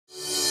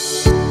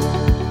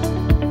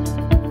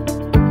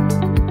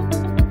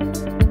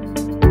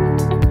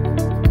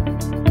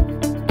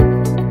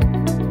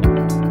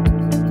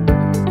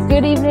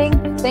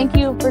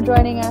for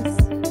joining us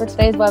for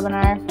today's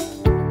webinar.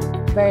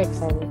 Very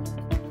excited.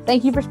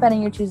 Thank you for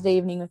spending your Tuesday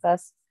evening with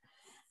us.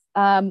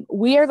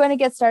 We are going to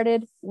get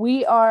started.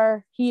 We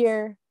are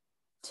here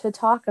to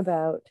talk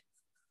about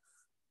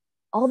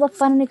all the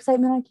fun and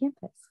excitement on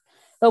campus.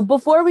 So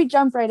before we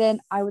jump right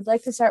in, I would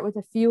like to start with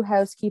a few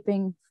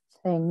housekeeping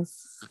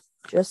things,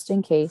 just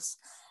in case.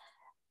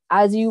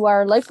 As you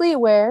are likely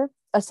aware,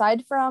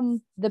 aside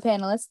from the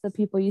panelists, the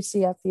people you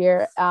see up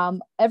here,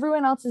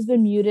 everyone else has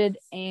been muted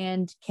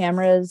and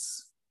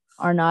cameras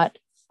are not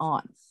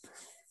on.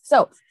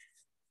 So,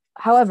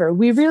 however,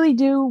 we really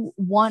do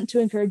want to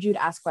encourage you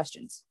to ask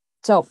questions.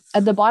 So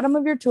at the bottom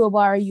of your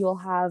toolbar, you'll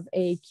have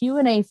a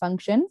Q&A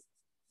function,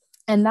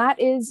 and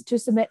that is to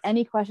submit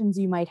any questions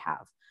you might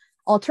have.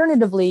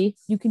 Alternatively,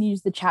 you can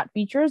use the chat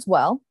feature as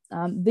well.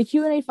 The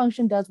Q&A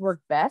function does work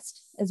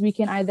best, as we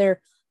can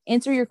either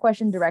answer your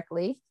question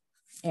directly,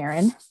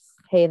 Aaron,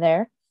 hey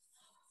there,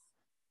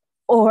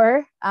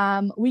 or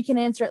we can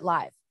answer it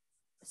live.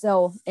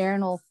 So Aaron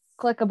will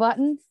click a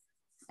button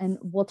and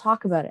we'll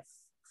talk about it.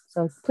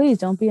 So please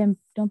don't be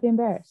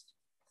embarrassed.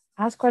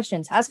 Ask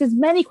questions. Ask as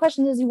many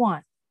questions as you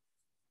want.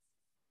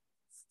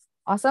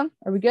 Awesome.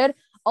 Are we good?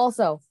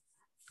 Also,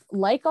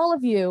 like all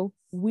of you,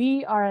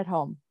 we are at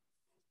home.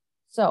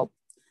 So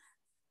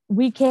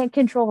we can't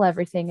control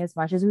everything as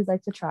much as we'd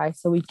like to try.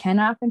 So we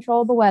cannot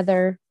control the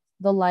weather,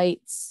 the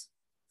lights,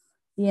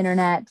 the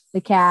internet,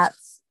 the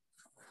cats.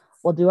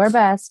 We'll do our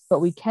best, but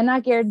we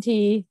cannot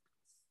guarantee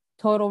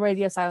total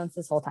radio silence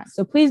this whole time.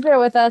 So please bear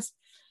with us.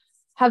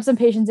 Have some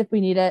patience if we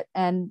need it,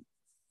 and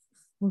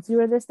we'll see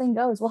where this thing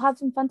goes. We'll have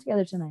some fun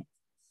together tonight.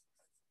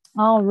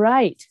 All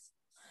right.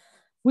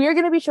 We are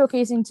going to be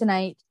showcasing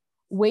tonight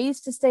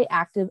ways to stay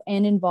active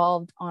and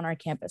involved on our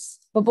campus.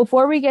 But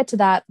before we get to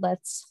that,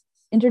 let's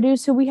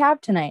introduce who we have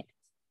tonight.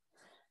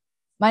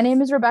 My name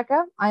is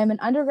Rebecca. I am an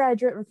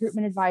undergraduate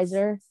recruitment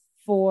advisor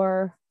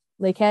for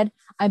Lakehead.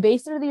 I'm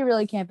based at the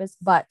Aurelia campus,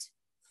 but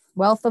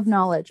wealth of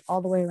knowledge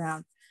all the way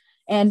around.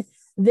 And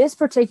this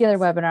particular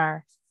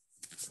webinar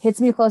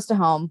hits me close to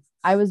home.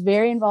 I was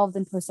very involved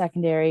in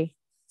post-secondary,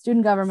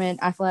 student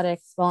government,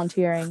 athletics,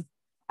 volunteering,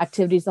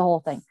 activities, the whole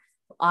thing.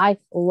 I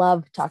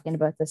love talking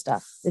about this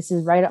stuff. This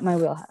is right up my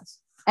wheelhouse.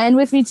 And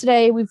with me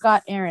today, we've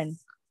got Erin.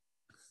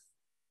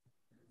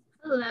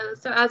 Hello.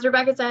 So as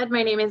Rebecca said,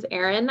 my name is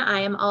Erin. I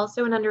am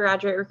also an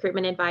undergraduate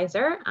recruitment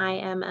advisor. I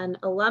am an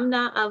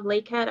alumna of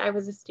Lakehead. I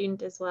was a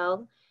student as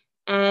well.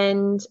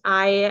 And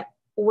I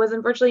was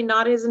unfortunately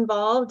not as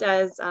involved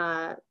as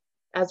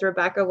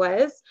Rebecca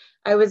was.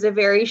 I was a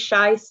very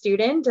shy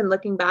student, and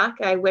looking back,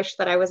 I wish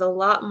that I was a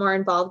lot more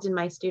involved in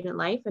my student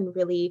life, and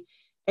really,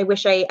 I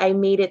wish I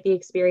made it the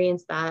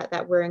experience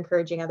that we're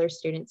encouraging other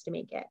students to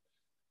make it.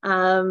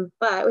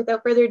 But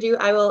without further ado,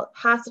 I will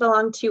pass it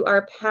along to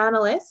our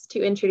panelists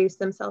to introduce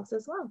themselves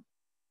as well.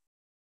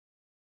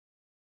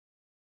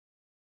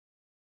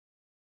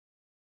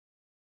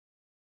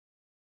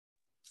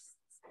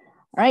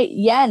 All right,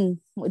 Yen,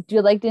 would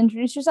you like to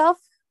introduce yourself?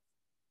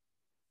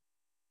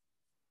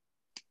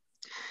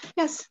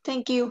 Yes,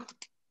 thank you.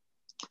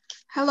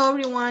 Hello,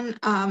 everyone.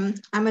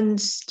 I'm a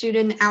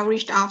student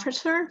outreach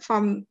officer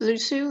from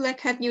LUSU,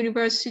 Lakehead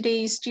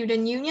University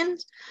Student Union.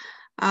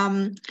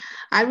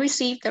 I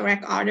received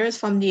direct orders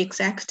from the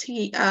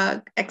executive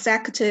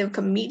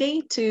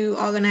committee to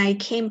organize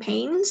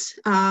campaigns,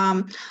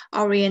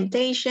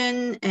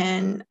 orientation,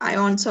 and I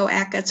also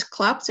act as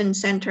clubs and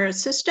center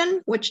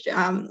assistant, which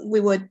I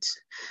would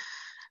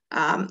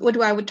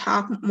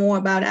talk more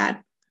about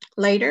that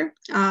later.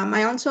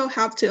 I also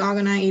help to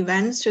organize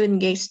events to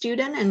engage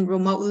students and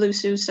remote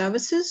LUSU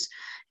services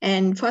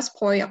and first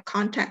point of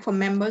contact for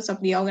members of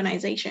the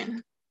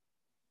organization.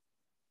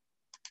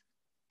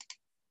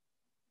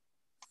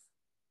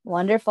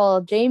 Wonderful.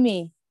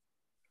 Jamie.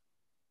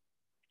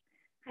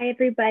 Hi,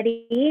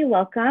 everybody.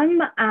 Welcome.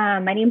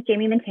 My name is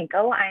Jamie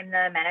Mintenko. I'm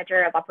the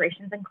Manager of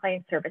Operations and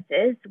Client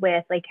Services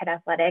with Lakehead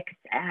Athletics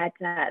at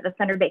the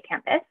Thunder Bay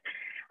campus.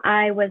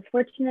 I was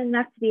fortunate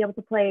enough to be able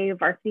to play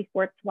varsity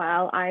sports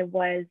while I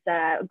was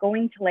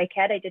going to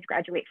Lakehead. I did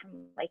graduate from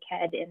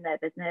Lakehead in the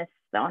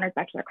Honors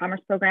Bachelor of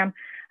Commerce program.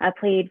 I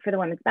played for the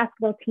women's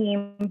basketball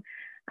team.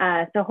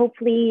 So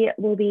hopefully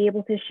we'll be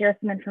able to share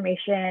some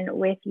information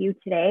with you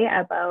today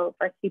about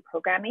varsity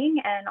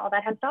programming and all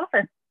that has to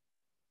offer.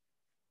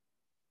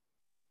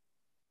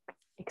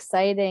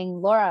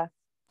 Exciting. Laura.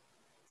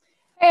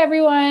 Hey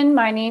everyone,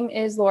 my name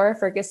is Laura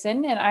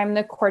Ferguson and I'm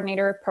the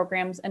coordinator of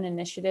programs and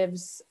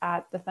initiatives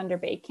at the Thunder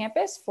Bay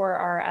campus for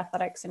our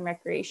athletics and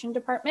recreation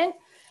department.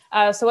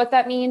 So what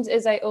that means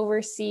is I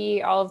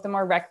oversee all of the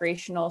more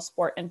recreational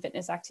sport and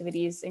fitness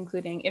activities,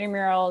 including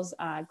intramurals,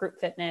 group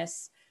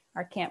fitness,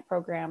 our camp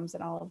programs,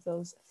 and all of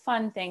those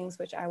fun things,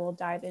 which I will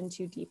dive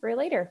into deeper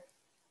later.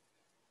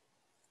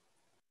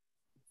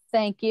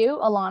 Thank you.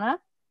 Alana.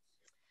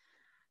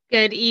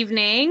 Good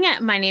evening.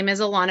 My name is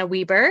Alana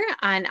Weber,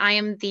 and I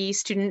am the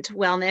Student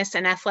Wellness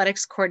and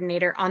Athletics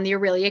Coordinator on the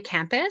Aurelia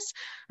campus.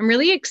 I'm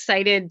really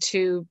excited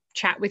to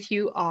chat with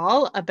you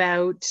all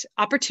about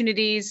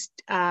opportunities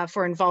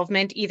for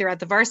involvement either at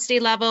the varsity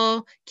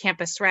level,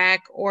 campus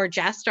rec, or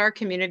just our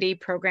community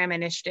program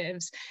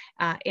initiatives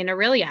in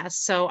Aurelia.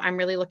 So I'm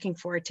really looking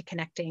forward to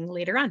connecting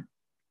later on.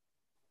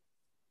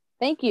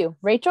 Thank you.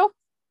 Rachel?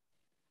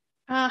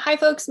 Hi,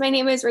 folks. My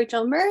name is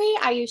Rachel Murray.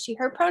 I use she,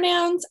 her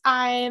pronouns.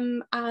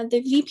 I'm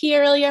the VP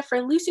Aurelia for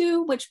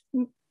LUSU, which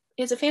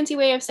is a fancy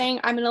way of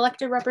saying I'm an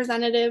elected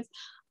representative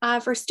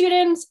for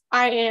students.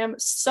 I am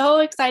so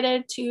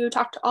excited to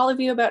talk to all of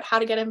you about how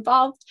to get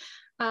involved.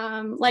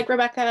 Like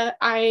Rebecca,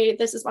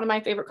 this is one of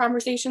my favorite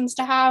conversations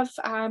to have,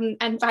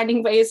 and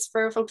finding ways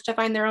for folks to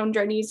find their own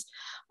journeys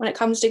when it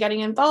comes to getting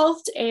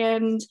involved.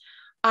 And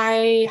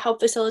I help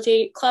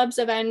facilitate clubs,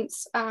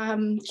 events,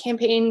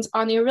 campaigns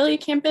on the Aurelia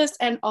campus,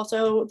 and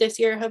also this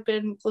year have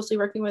been closely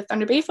working with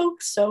Thunder Bay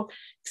folks. So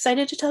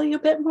excited to tell you a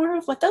bit more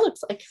of what that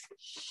looks like.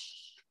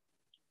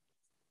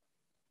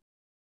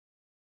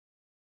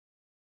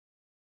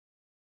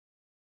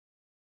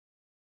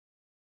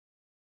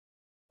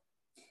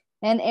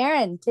 And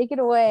Erin, take it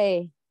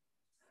away.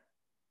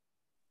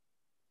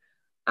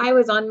 I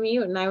was on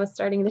mute and I was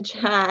starting the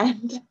chat.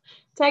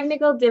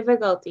 Technical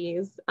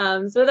difficulties.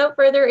 So without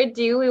further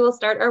ado, we will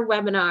start our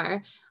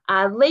webinar.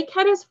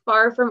 Lakehead is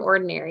far from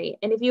ordinary,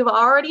 and if you've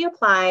already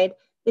applied,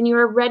 then you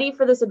are ready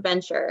for this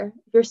adventure.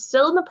 If you're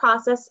still in the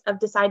process of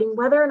deciding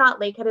whether or not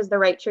Lakehead is the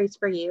right choice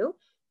for you,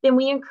 then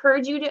we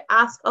encourage you to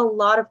ask a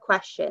lot of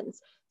questions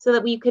so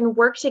that we can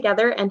work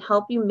together and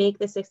help you make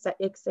this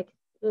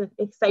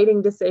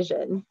exciting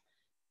decision.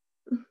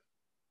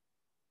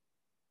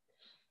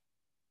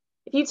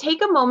 If you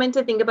take a moment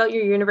to think about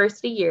your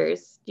university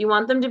years, do you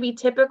want them to be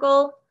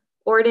typical,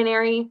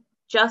 ordinary,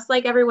 just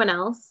like everyone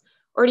else?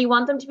 Or do you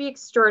want them to be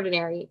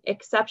extraordinary,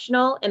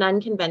 exceptional, and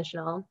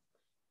unconventional?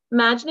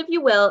 Imagine, if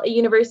you will, a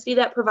university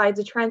that provides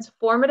a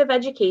transformative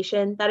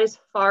education that is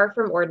far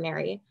from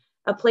ordinary,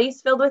 a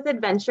place filled with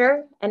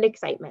adventure and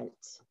excitement.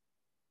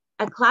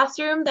 A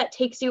classroom that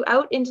takes you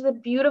out into the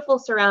beautiful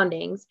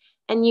surroundings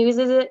and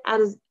uses it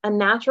as a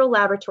natural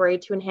laboratory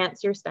to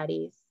enhance your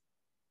studies.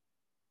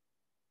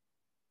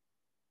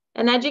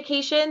 An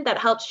education that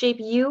helps shape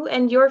you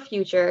and your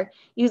future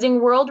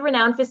using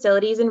world-renowned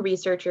facilities and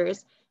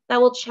researchers that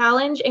will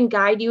challenge and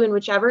guide you in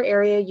whichever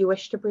area you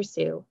wish to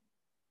pursue.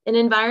 An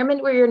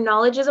environment where your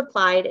knowledge is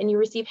applied and you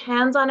receive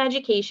hands-on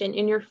education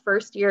in your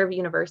first year of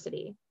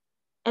university.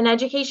 An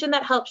education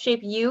that helps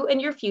shape you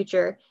and your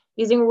future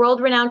using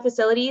world-renowned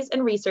facilities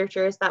and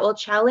researchers that will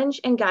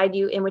challenge and guide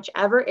you in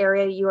whichever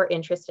area you are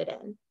interested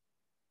in.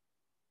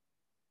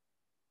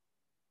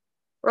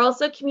 We're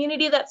also a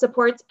community that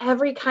supports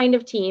every kind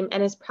of team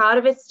and is proud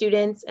of its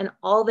students and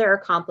all their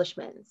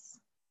accomplishments.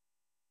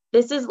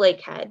 This is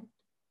Lakehead.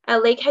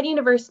 At Lakehead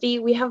University,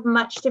 we have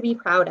much to be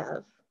proud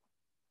of.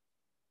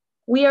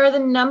 We are the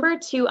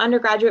 #2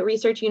 undergraduate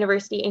research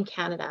university in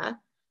Canada.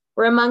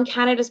 We're among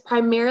Canada's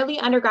primarily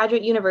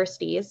undergraduate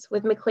universities,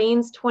 with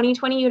Maclean's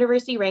 2020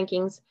 university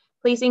rankings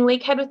placing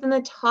Lakehead within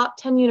the top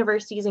 10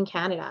 universities in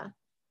Canada.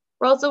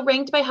 We're also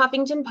ranked by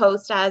Huffington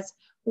Post as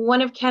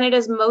one of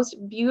Canada's most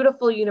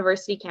beautiful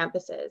university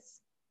campuses.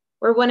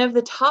 We're one of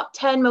the top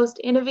 10 most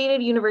innovative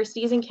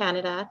universities in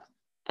Canada,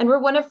 and we're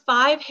one of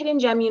 5 hidden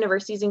gem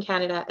universities in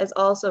Canada, as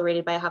also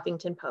rated by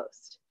Huffington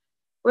Post.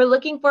 We're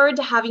looking forward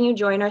to having you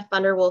join our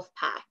Thunderwolf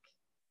pack.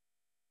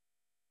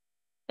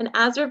 And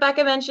as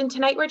Rebecca mentioned,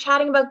 tonight we're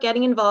chatting about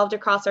getting involved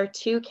across our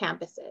 2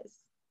 campuses.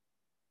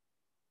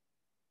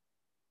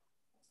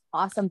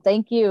 Awesome,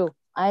 thank you.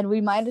 And we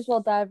might as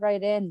well dive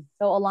right in.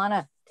 So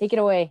Alana, take it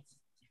away.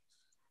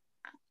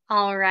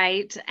 All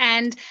right.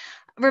 And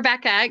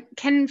Rebecca,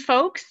 can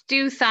folks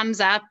do thumbs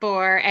up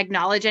or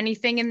acknowledge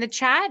anything in the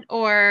chat,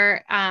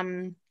 or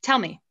tell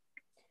me?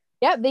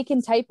 Yeah, they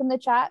can type in the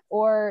chat,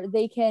 or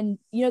they can,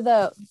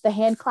 the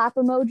hand clap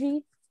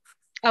emoji.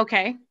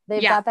 Okay.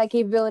 They've got that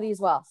capability as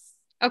well.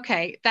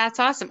 Okay, that's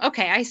awesome.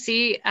 Okay, I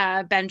see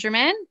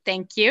Benjamin.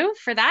 Thank you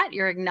for that.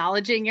 You're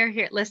acknowledging you're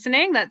here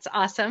listening. That's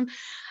awesome.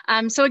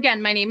 So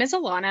again, my name is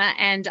Alana,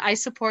 and I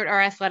support our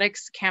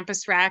athletics,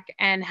 campus rec,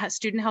 and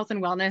student health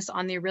and wellness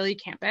on the Aurelia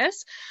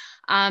campus.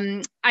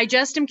 I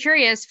just am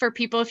curious for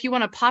people, if you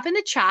want to pop in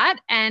the chat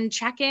and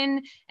check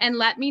in and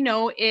let me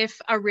know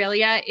if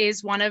Aurelia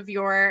is one of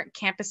your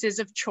campuses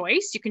of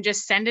choice. You can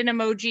just send an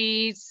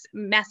emoji,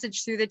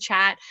 message through the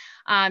chat.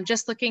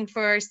 Just looking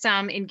for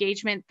some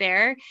engagement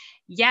there.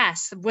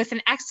 Yes, with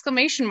an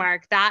exclamation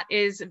mark. That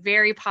is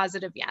very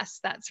positive.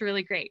 Yes, that's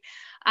really great.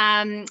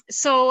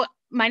 So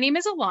my name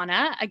is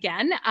Alana.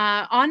 Again,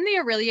 on the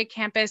Aurelia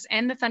campus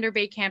and the Thunder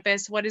Bay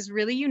campus, what is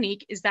really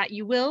unique is that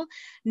you will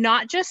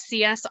not just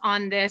see us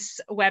on this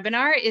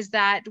webinar, is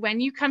that when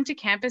you come to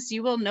campus,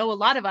 you will know a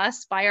lot of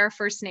us by our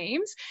first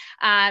names,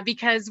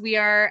 because we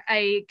are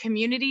a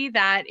community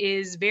that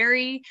is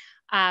very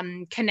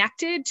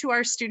connected to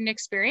our student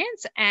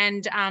experience.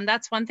 And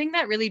that's one thing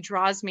that really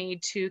draws me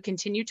to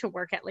continue to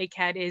work at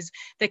Lakehead, is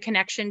the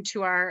connection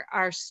to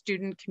our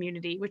student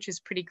community, which is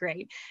pretty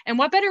great. And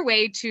what better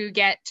way to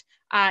get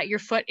your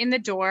foot in the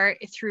door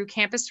through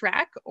campus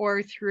rec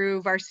or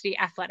through varsity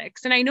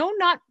athletics. And I know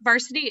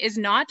varsity is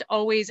not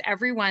always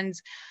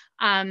everyone's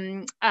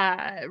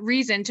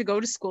reason to go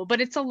to school,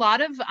 but it's a lot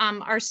of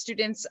our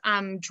students'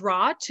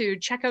 draw to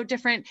check out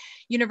different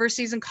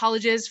universities and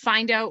colleges,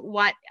 find out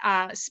what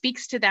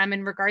speaks to them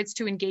in regards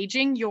to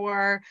engaging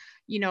your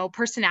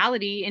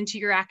personality into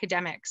your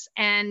academics.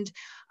 And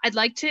I'd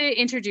like to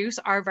introduce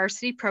our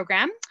varsity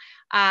program.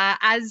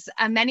 As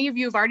many of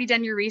you have already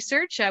done your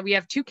research, we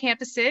have 2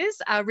 campuses,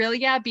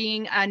 Aurelia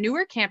being a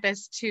newer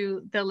campus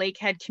to the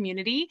Lakehead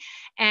community,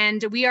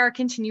 and we are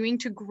continuing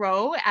to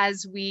grow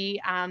as we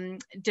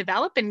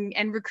develop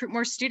and recruit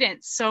more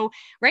students. So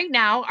right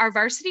now, our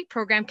varsity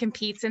program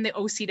competes in the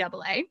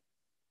OCAA.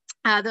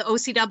 The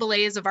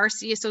OCAA is a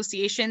varsity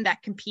association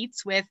that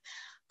competes with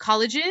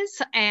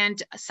colleges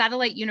and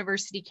satellite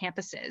university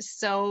campuses.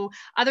 So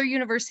other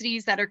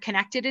universities that are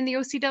connected in the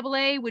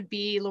OCAA would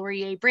be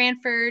Laurier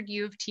Brantford,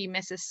 U of T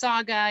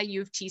Mississauga, U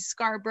of T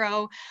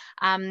Scarborough,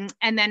 and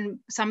then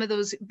some of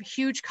those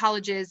huge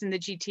colleges in the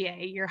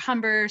GTA, your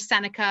Humber,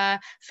 Seneca,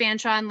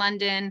 Fanshawe in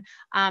London.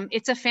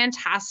 It's a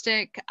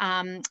fantastic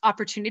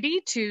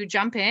opportunity to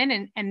jump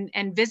in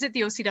and visit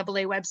the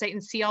OCAA website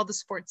and see all the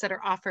sports that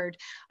are offered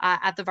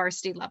at the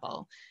varsity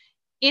level.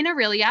 In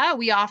Aurelia,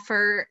 we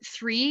offer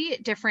 3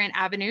 different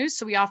avenues.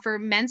 So we offer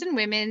men's and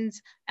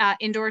women's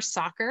indoor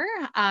soccer.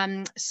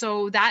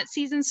 So that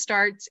season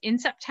starts in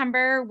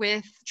September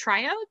with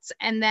tryouts,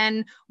 and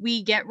then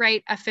we get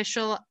right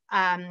official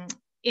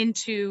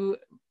into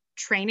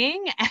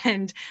training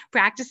and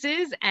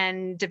practices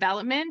and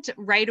development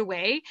right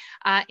away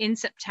in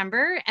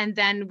September. And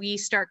then we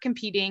start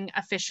competing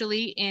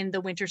officially in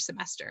the winter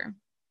semester.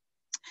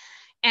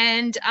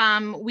 And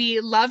we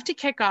love to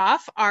kick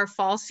off our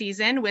fall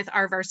season with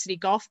our varsity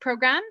golf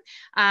program.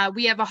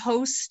 We have a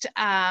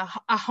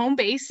home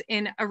base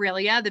in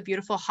Aurelia, the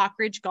beautiful Hawk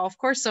Ridge Golf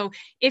Course. So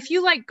if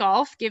you like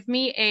golf, give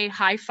me a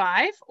high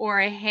five or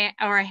a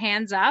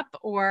hands up,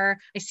 or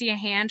I see a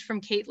hand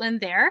from Caitlin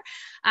there.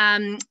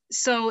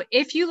 So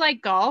if you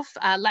like golf,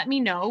 let me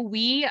know.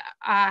 We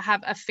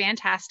have a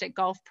fantastic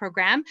golf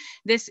program.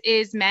 This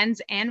is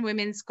men's and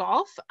women's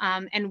golf,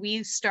 and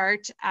we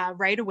start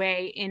right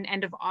away in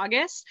end of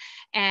August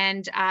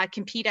and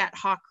compete at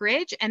Hawk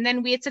Ridge. And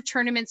then it's a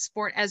tournament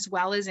sport as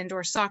well as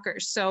indoor soccer.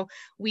 So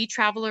we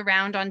travel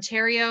around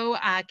Ontario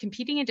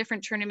competing in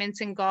different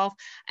tournaments in golf.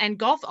 And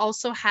golf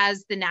also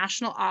has the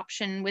national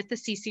option with the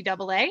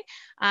CCAA.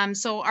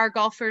 So our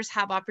golfers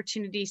have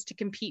opportunities to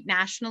compete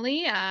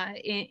nationally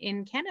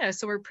in Canada.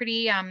 So we're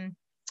pretty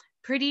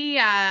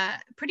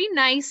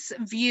nice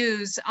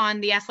views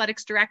on the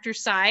athletics director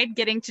side,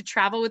 getting to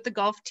travel with the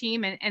golf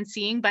team and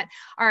seeing, but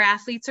our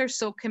athletes are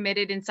so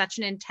committed in such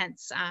an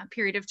intense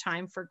period of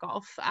time for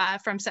golf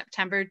from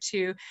September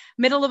to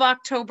middle of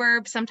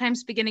October,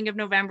 sometimes beginning of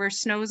November.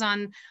 Snows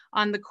on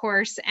the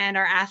course and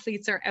our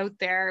athletes are out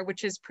there,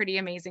 which is pretty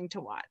amazing to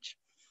watch.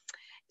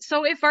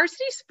 So if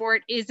varsity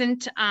sport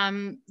isn't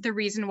the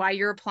reason why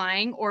you're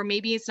applying, or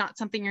maybe it's not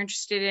something you're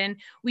interested in,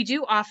 we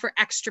do offer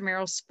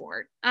extramural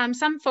sport.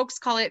 Some folks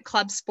call it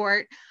club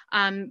sport,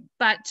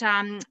 but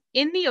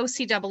in the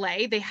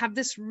OCAA, they have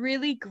this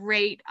really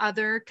great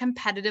other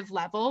competitive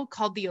level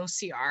called the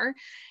OCR.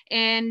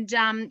 And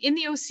in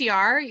the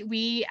OCR,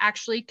 we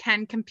actually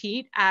can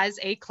compete as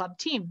a club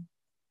team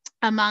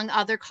among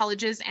other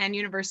colleges and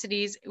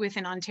universities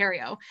within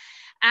Ontario.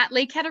 At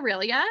Lakehead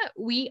Aurelia,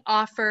 we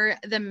offer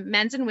the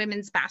men's and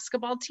women's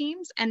basketball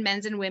teams and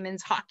men's and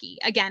women's hockey,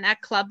 again,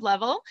 at club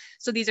level.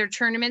 So these are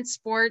tournament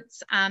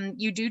sports.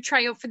 You do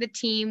try out for the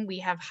team. We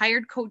have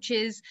hired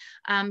coaches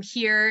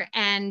here,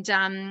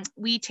 and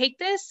we take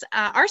this,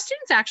 our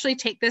students actually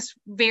take this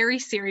very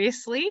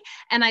seriously,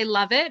 and I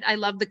love it. I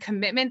love the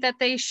commitment that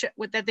they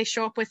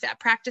show up with at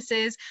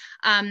practices.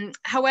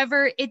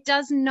 However, it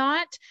does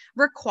not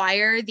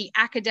require the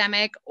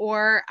academic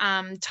or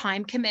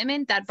time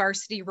commitment that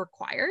varsity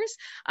requires.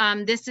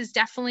 This is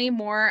definitely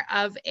more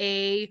of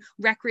a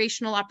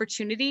recreational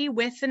opportunity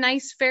with a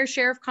nice fair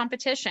share of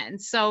competition.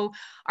 So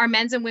our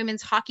men's and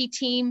women's hockey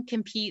team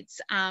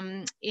competes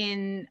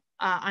in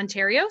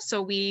Ontario.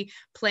 So we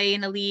play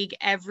in a league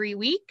every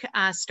week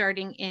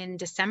starting in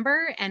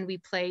December, and we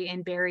play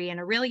in Barrie and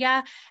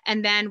Aurelia.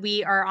 And then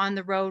we are on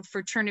the road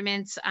for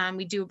tournaments.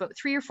 We do about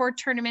 3 or 4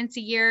 tournaments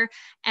a year.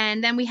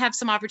 And then we have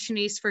some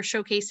opportunities for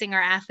showcasing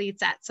our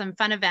athletes at some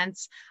fun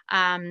events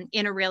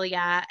in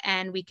Aurelia,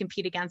 and we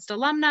compete against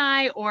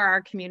alumni or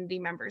our community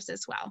members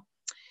as well.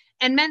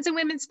 And men's and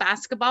women's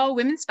basketball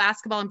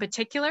in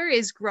particular,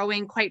 is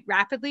growing quite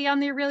rapidly on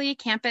the Aurelia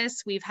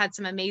campus. We've had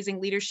some amazing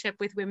leadership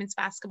with women's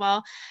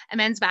basketball, and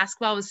men's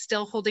basketball is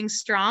still holding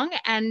strong.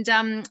 And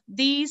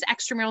these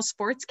extramural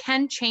sports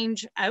can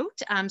change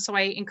out. So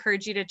I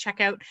encourage you to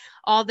check out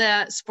all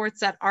the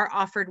sports that are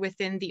offered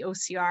within the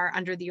OCR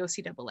under the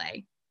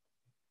OCAA.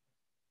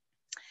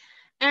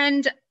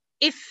 And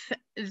if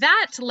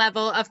that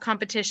level of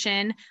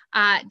competition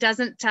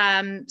doesn't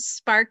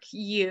spark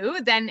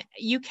you, then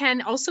you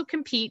can also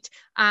compete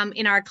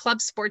in our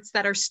club sports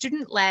that are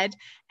student-led.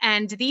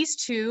 And these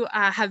two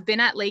have been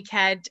at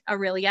Lakehead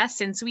Aurelia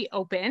since we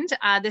opened.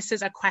 This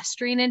is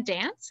equestrian and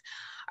dance.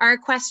 Our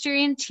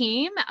equestrian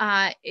team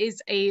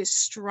is a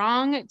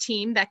strong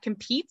team that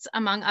competes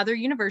among other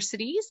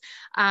universities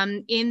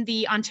in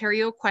the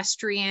Ontario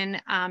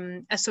Equestrian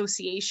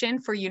Association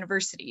for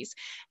Universities.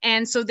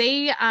 And so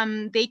they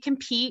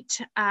compete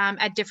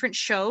at different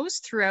shows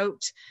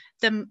throughout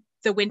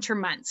the winter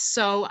months.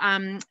 So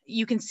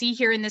you can see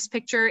here in this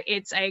picture,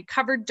 it's a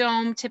covered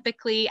dome,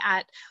 typically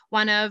at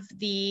one of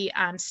the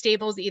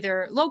stables,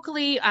 either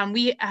locally.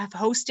 We have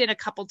hosted a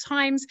couple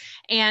times,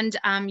 and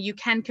you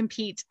can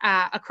compete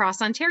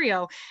across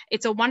Ontario.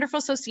 It's a wonderful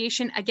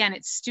association. Again,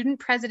 it's student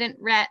president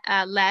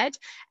led,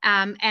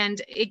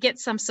 and it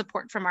gets some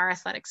support from our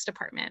athletics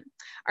department.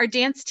 Our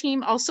dance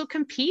team also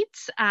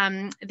competes.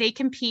 They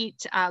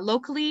compete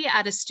locally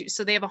at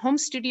so they have a home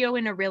studio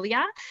in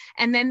Aurelia,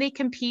 and then they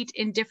compete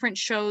in different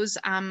shows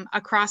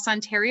across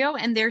Ontario,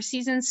 and their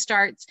season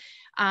starts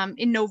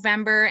in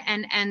November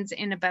and ends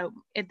in about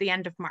at the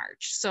end of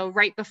March. So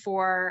right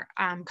before,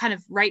 kind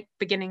of right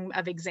beginning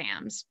of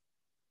exams.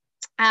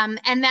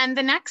 And then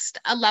the next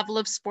level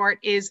of sport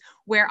is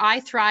where I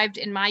thrived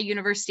in my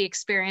university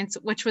experience,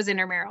 which was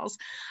intramurals.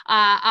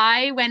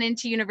 I went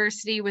into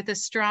university with a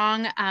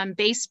strong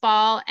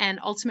baseball and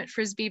ultimate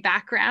frisbee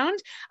background,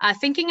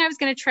 thinking I was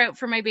going to try out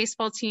for my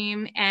baseball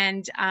team.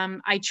 And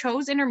I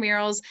chose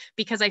intramurals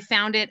because I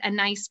found it a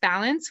nice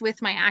balance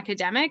with my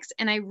academics.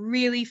 And I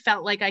really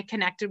felt like I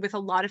connected with a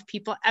lot of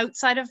people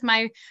outside of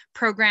my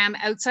program,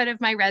 outside of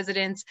my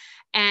residence.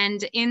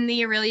 And in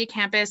the Aurelia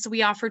campus,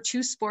 we offer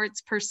 2 sports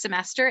per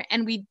semester,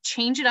 and we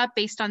change it up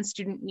based on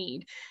student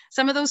need.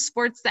 Some of those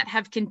sports that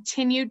have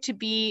continued to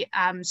be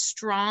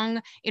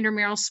strong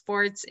intramural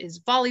sports is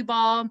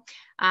volleyball.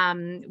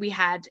 We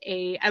had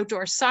an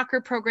outdoor soccer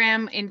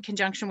program in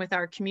conjunction with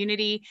our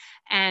community,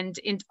 and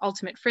in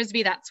ultimate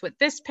frisbee, that's what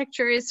this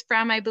picture is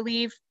from, I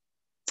believe.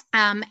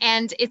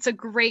 And it's a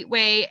great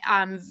way,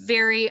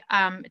 very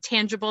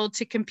tangible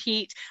to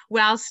compete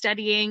while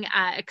studying,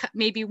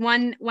 maybe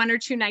one or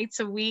 2 nights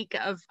a week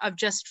of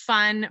just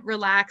fun,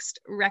 relaxed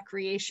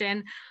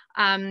recreation.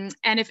 And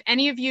if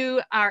any of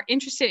you are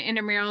interested in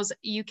intramurals,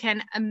 you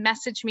can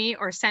message me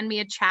or send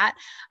me a chat.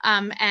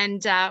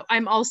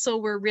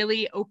 We're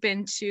really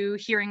open to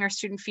hearing our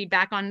student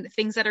feedback on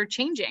things that are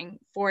changing.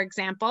 For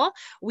example,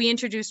 we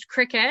introduced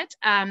cricket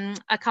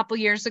a couple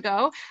years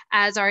ago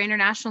as our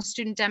international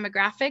student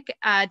demographic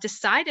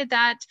decided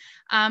that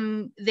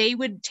they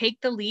would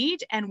take the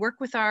lead and work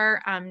with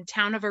our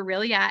town of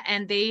Aurelia,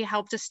 and they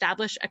helped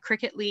establish a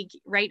cricket league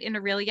right in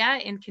Aurelia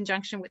in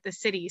conjunction with the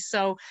city.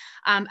 So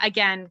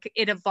again,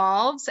 it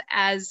evolves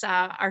as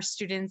our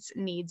students'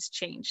 needs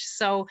change.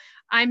 So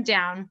I'm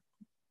down.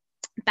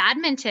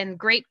 Badminton,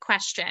 great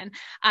question.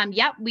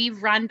 Yep,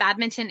 we've run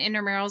badminton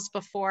intramurals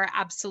before,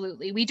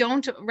 absolutely. We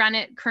don't run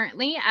it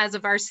currently as a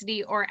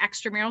varsity or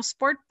extramural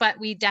sport, but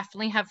we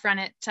definitely have run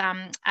it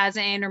as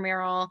an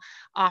intramural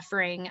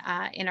offering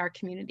in our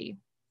community.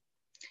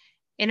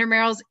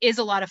 Intramurals is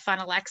a lot of fun,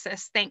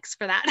 Alexis. Thanks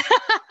for that.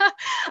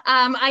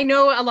 I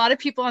know a lot of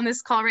people on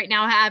this call right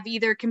now have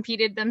either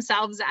competed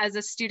themselves as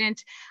a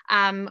student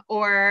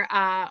or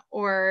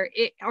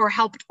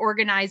helped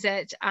organize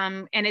it,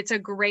 and it's a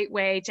great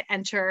way to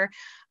enter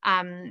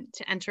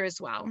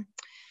as well.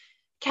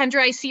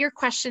 Kendra, I see your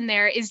question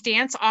there. Is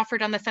dance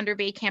offered on the Thunder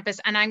Bay campus?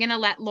 And I'm going to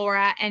let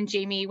Laura and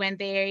Jamie, when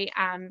they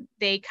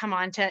come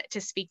on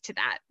to speak to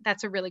that.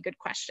 That's a really good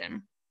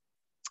question.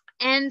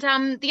 And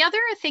the other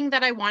thing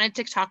that I wanted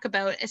to talk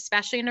about,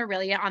 especially in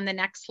Aurelia on the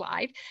next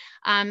slide,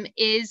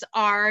 is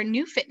our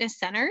new fitness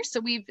center.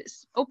 So we've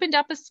opened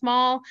up a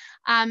small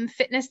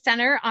fitness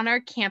center on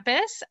our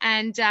campus,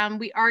 and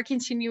we are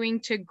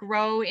continuing to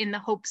grow in the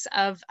hopes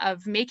of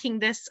making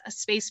this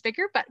space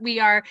bigger, but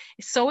we are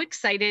so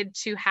excited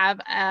to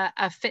have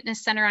a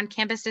fitness center on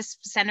campus. This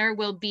center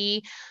will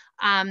be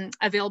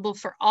available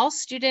for all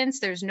students.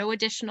 There's no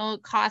additional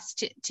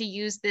cost to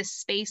use this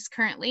space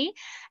currently.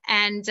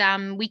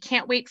 And we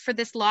can't wait for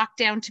this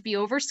lockdown to be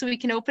over so we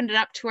can open it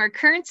up to our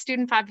current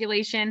student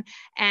population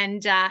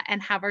and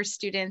have our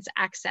students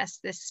access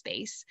this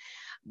space.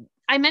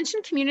 I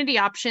mentioned community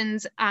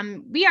options.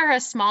 We are a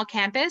small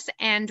campus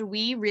and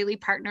we really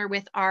partner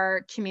with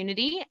our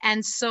community.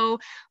 And so,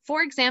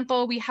 for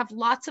example, we have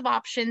lots of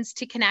options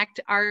to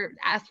connect our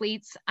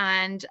athletes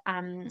and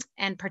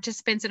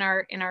participants in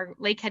our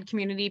Lakehead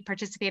community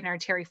participate in our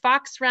Terry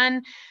Fox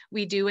run.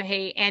 We do an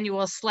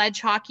annual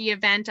sledge hockey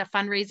event, a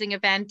fundraising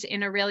event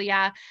in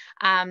Aurelia.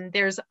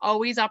 There's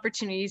always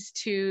opportunities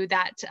to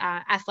that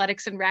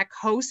athletics and rec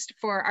host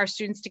for our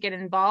students to get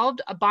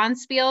involved. A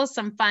bonspiel,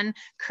 some fun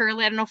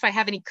curling. I don't know if I have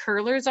have any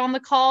curlers on the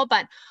call,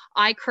 but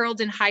I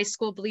curled in high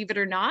school, believe it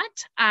or not,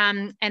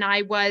 and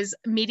I was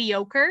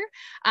mediocre.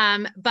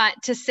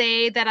 But to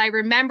say that I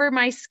remember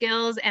my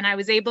skills and I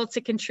was able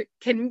to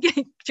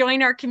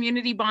join our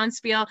community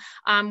bonspiel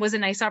was a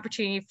nice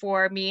opportunity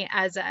for me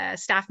as a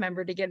staff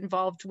member to get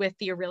involved with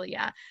the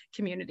Aurelia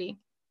community.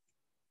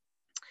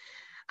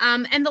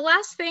 And the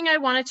last thing I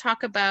want to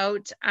talk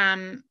about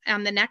on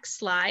the next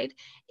slide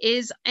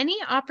is any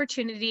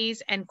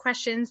opportunities and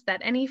questions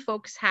that any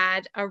folks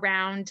had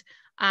around,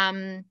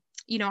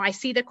 you know, I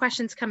see the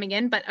questions coming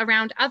in, but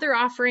around other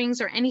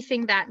offerings or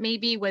anything that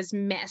maybe was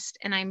missed.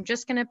 And I'm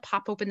just going to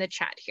pop open the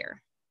chat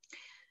here.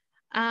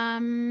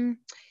 Are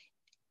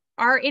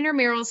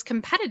intramurals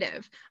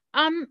competitive?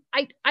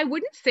 I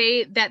wouldn't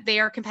say that they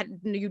are competitive.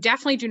 You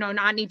definitely do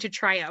not need to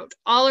try out.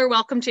 All are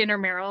welcome to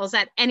intramurals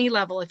at any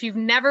level. If you've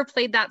never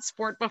played that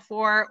sport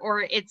before,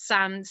 or it's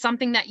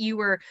something that you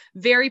were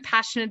very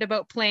passionate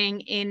about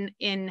playing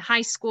in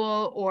high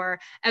school or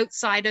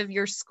outside of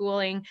your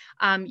schooling,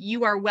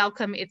 you are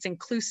welcome. It's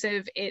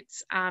inclusive.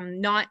 It's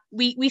not,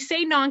 we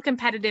say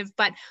non-competitive,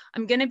 but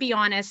I'm going to be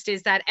honest,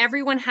 is that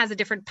everyone has a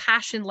different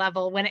passion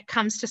level when it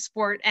comes to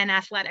sport and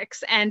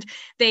athletics, and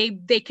they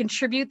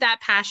contribute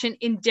that passion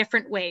in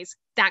different ways.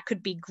 That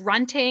could be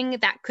grunting,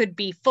 that could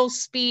be full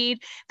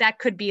speed, that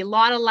could be a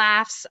lot of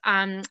laughs.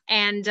 And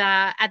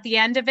at the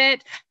end of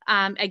it,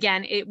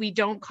 again, we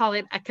don't call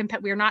it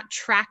we're not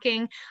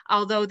tracking,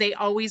 although they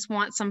always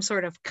want some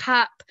sort of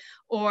cup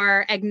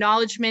or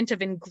acknowledgement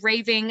of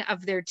engraving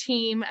of their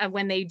team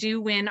when they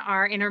do win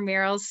our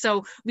intramurals.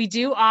 So we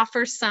do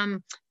offer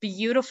some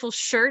beautiful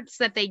shirts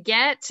that they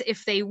get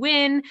if they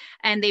win,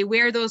 and they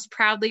wear those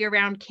proudly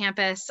around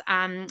campus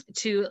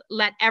to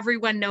let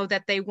everyone know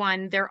that they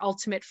won their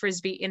ultimate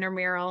Frisbee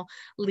intramural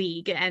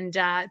league, and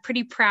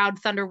pretty proud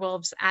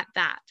Thunderwolves at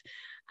that.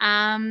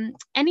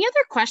 Any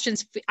other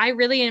questions? I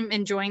really am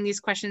enjoying these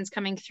questions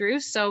coming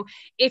through. So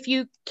if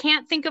you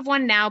can't think of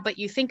one now, but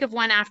you think of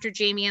one after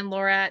Jamie and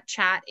Laura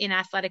chat in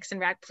Athletics and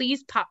Rec,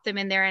 please pop them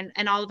in there,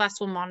 and all of us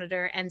will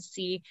monitor and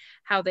see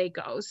how they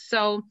go.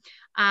 So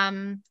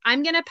I'm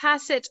going to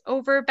pass it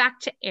over back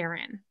to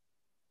Erin.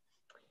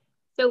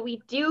 So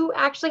we do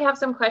actually have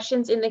some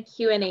questions in the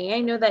Q&A. I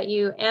know that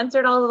you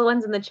answered all of the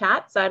ones in the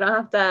chat, so I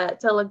don't have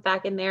to look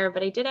back in there,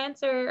 but I did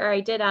answer, or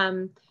I did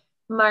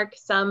mark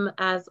some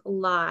as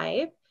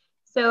live.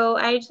 So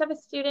I just have a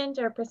student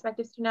or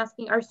prospective student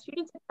asking, are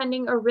students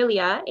attending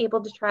Aurelia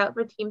able to try out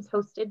for teams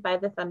hosted by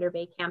the Thunder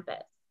Bay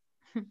campus?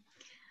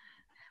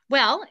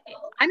 Well,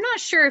 I'm not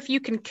sure if you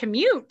can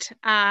commute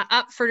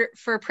up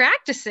for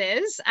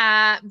practices,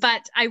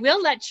 but I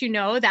will let you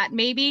know that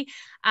maybe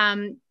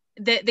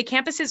the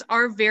campuses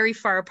are very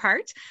far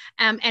apart,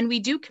 and we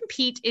do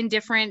compete in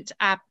different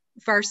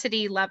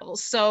varsity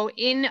levels. So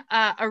in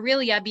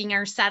Aurelia, being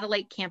our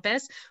satellite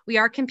campus, we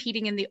are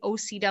competing in the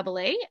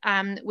OCAA,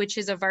 which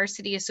is a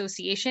varsity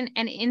association.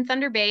 And in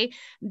Thunder Bay,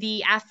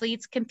 the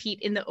athletes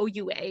compete in the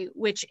OUA,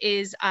 which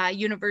is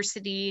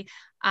university,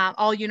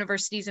 all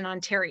universities in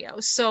Ontario.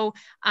 So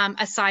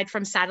aside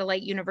from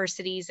satellite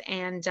universities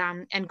and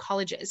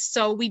colleges.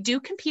 So we do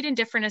compete in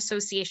different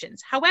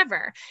associations.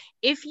 However,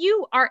 if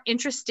you are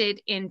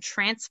interested in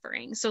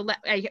transferring, so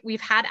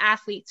we've had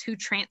athletes who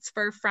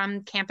transfer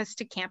from campus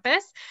to campus,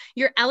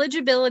 your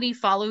eligibility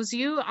follows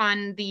you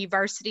on the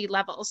varsity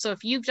level. So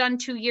if you've done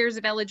 2 years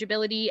of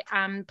eligibility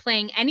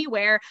playing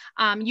anywhere,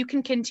 you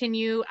can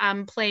continue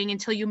playing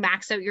until you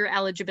max out your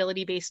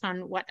eligibility based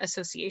on what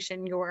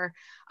association you're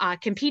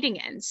competing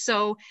in.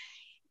 So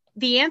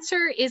the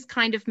answer is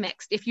kind of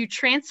mixed. If you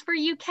transfer,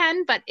 you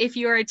can, but if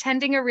you're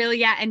attending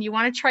Aurelia and you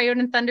want to try out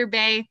in Thunder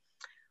Bay,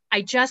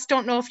 I just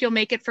don't know if you'll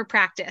make it for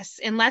practice.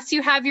 Unless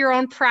you have your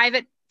own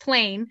private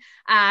plane,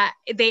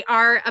 they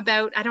are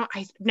about,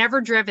 I've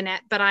never driven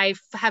it, but I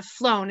have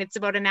flown. It's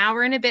about an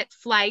hour and a bit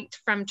flight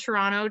from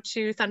Toronto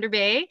to Thunder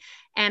Bay.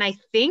 And I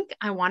think,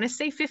 I want to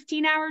say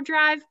 15-hour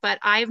drive, but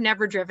I've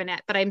never driven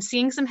it. But I'm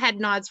seeing some head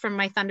nods from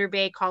my Thunder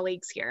Bay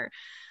colleagues here.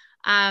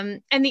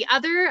 And the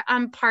other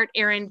part,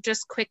 Erin,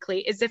 just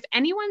quickly, is if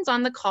anyone's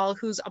on the call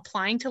who's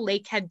applying to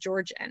Lakehead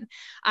Georgian.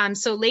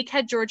 So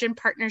Lakehead Georgian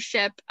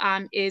Partnership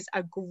is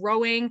a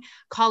growing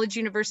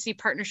college-university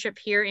partnership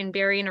here in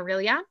Barrie and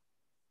Aurelia.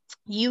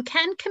 You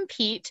can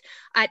compete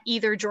at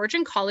either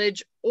Georgian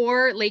College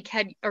or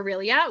Lakehead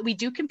Aurelia. We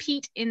do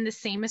compete in the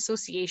same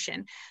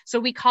association. So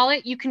we call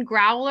it, you can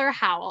growl or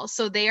howl.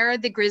 So they are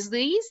the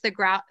Grizzlies,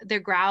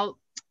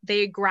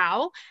 they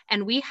growl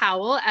and we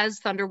howl as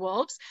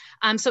Thunderwolves.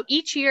 So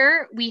each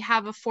year we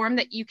have a form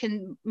that you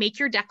can make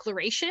your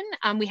declaration.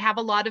 We have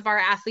a lot of our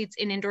athletes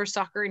in indoor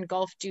soccer and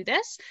golf do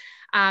this.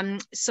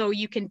 So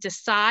you can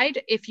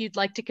decide if you'd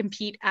like to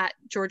compete at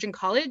Georgian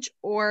College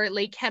or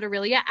Lakehead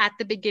Aurelia at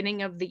the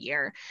beginning of the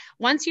year.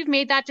 Once you've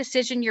made that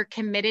decision, you're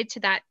committed to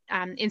that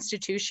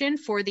institution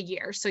for the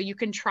year. So you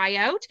can try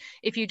out.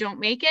 If you don't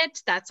make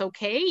it, that's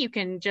okay. You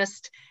can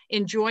just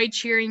enjoy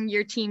cheering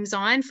your teams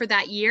on for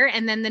that year.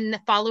 And then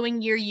the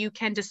following year, you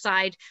can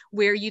decide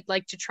where you'd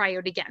like to try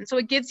out again. So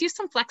it gives you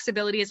some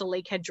flexibility as a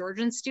Lakehead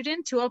Georgian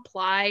student to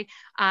apply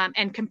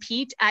and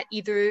compete at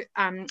either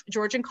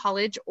Georgian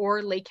College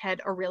or Lakehead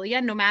Aurelia,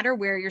 no matter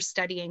where you're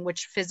studying,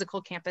 which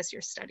physical campus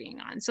you're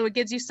studying on. So it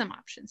gives you some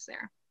options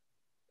there.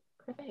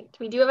 Perfect.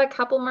 We do have a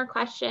couple more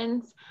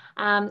questions.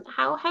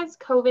 How has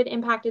COVID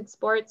impacted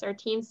sports? Are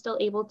teams still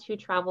able to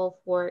travel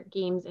for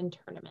games and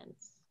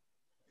tournaments?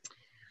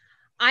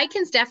 I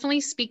can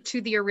definitely speak to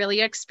the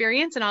Aurelia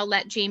experience, and I'll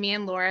let Jamie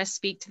and Laura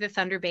speak to the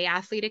Thunder Bay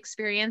athlete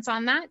experience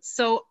on that.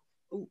 So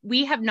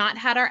we have not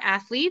had our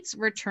athletes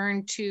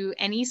return to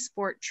any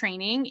sport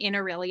training in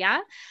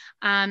Aurelia.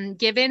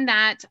 Given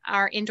that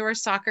our indoor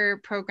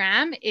soccer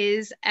program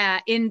is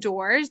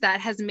indoors, that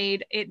has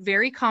made it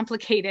very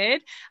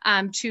complicated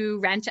to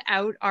rent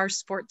out our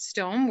sports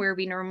dome where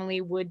we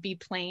normally would be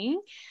playing.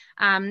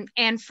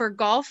 And for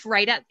golf,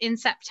 in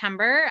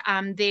September,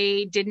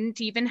 they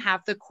didn't even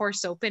have the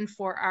course open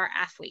for our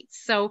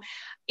athletes. So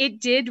it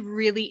did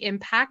really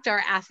impact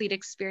our athlete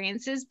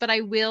experiences, but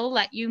I will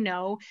let you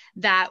know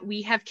that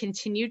we have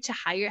continued to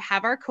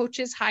have our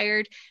coaches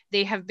hired.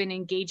 They have been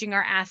engaging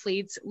our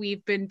athletes.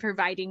 We've been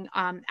providing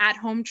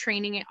at-home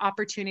training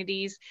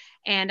opportunities.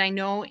 And I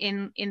know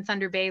in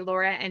Thunder Bay,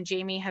 Laura and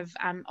Jamie have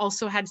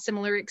also had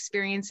similar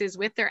experiences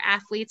with their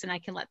athletes, and I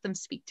can let them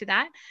speak to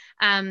that.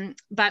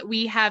 But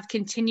we have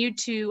continued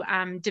to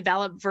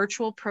develop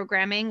virtual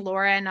programming.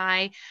 Laura and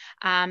I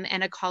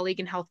and a colleague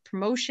in health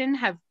promotion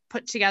have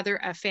put together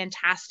a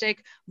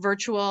fantastic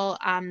virtual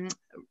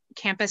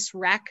campus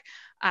rec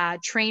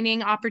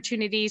training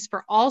opportunities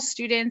for all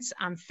students,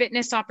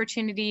 fitness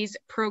opportunities,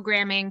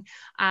 programming,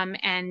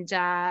 and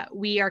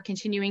we are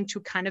continuing to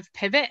kind of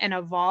pivot and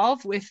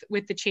evolve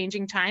with the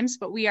changing times,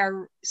 but we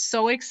are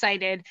so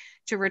excited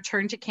to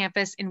return to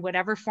campus in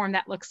whatever form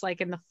that looks like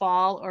in the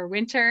fall or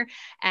winter.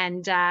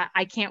 And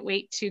I can't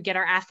wait to get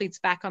our athletes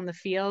back on the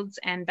fields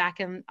and back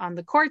on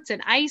the courts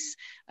and ice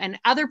and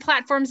other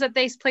platforms that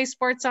they play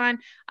sports on.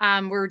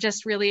 We're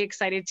just really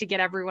excited to get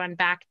everyone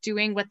back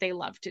doing what they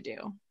love to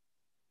do.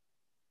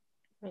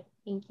 Right,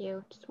 thank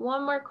you. Just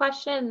one more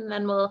question, and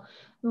then we'll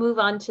move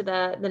on to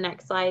the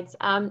next slides.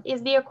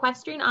 Is the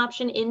equestrian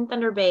option in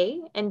Thunder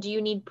Bay, and do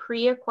you need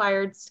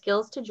pre-acquired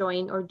skills to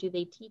join, or do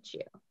they teach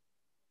you?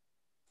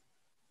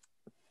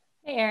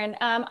 Hey, Erin.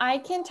 I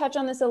can touch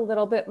on this a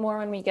little bit more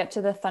when we get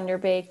to the Thunder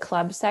Bay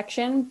club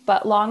section,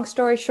 but long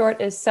story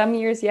short is some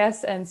years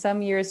yes and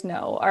some years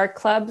no. Our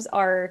clubs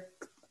are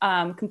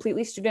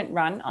completely student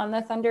run on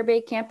the Thunder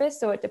Bay campus,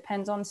 so it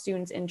depends on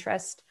students'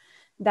 interest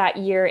that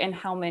year and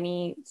how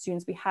many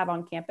students we have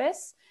on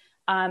campus.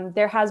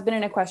 There has been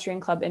an equestrian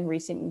club in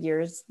recent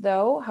years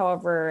though.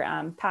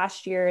 However,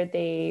 past year,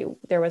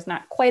 there was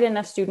not quite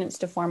enough students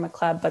to form a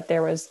club, but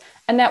there was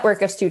a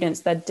network of students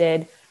that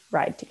did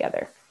ride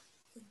together.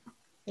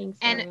 Thanks.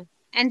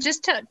 And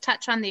just to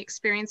touch on the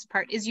experience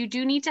part is you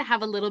do need to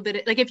have a little bit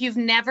of, like if you've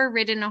never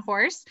ridden a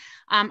horse,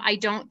 I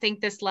don't think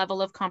this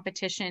level of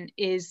competition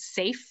is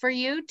safe for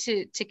you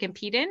to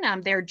compete in.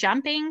 They're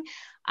jumping.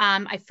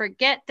 I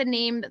forget the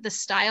name, the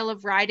style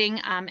of riding,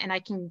 and I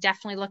can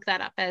definitely look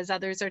that up as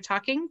others are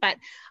talking, but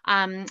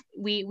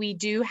we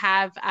do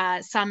have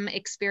some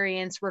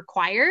experience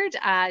required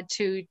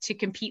to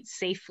compete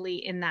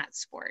safely in that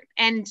sport.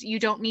 And you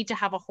don't need to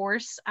have a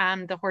horse.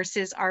 The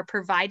horses are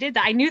provided.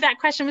 I knew that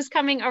question was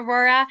coming,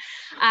 Aurora.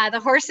 The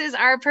horses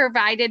are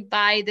provided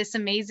by this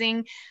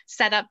amazing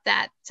setup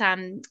that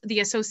the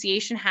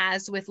association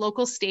has with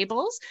local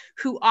stables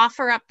who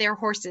offer up their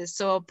horses.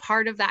 So a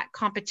part of that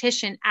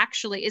competition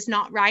actually is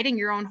not riding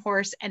your own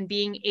horse and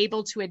being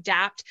able to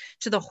adapt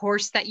to the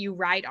horse that you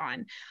ride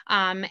on.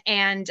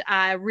 And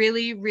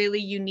really,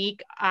 really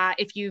unique.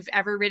 If you've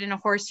ever ridden a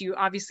horse, you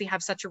obviously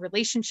have such a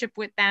relationship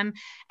with them.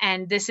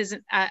 And this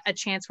isn't a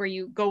chance where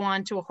you go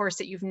on to a horse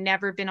that you've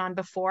never been on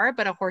before,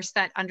 but a horse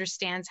that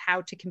understands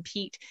how to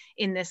compete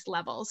in this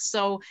level.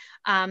 So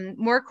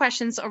more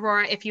questions,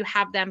 Aurora, if you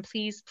have them,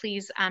 please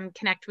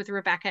connect with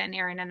Rebecca and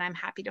Erin, and I'm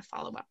happy to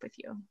follow up with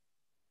you.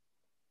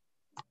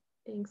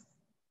 Thanks.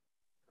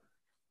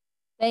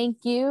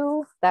 Thank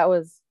you. That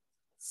was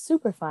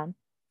super fun.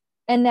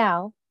 And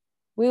now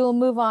we will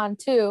move on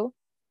to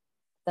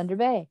Thunder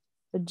Bay.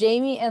 So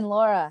Jamie and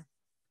Laura,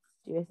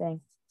 do your thing.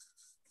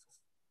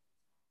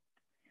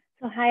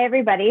 So hi,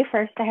 everybody.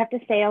 First, I have to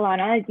say,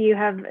 Alana, you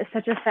have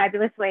such a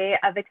fabulous way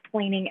of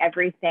explaining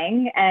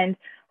everything, and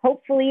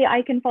hopefully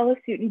I can follow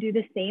suit and do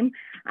the same.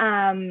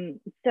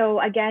 So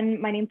again,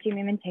 my name is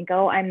Jamie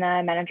Mintenko. I'm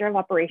the Manager of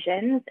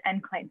Operations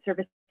and Client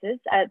Services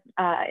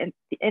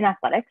in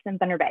athletics in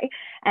Thunder Bay.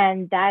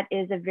 And that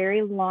is a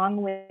very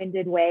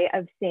long-winded way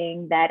of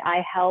saying that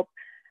I help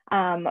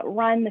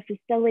run the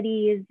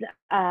facilities,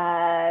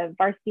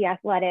 varsity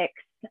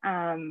athletics,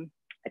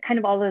 kind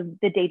of all of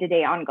the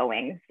day-to-day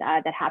ongoings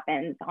that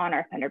happens on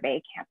our Thunder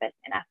Bay campus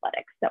in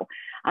athletics. So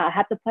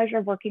have the pleasure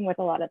of working with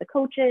a lot of the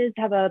coaches,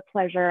 have a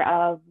pleasure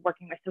of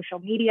working with social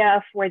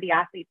media for the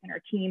athletes and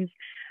our teams.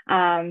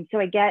 So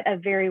I get a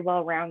very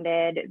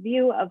well-rounded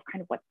view of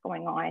kind of what's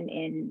going on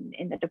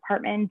in the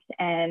department,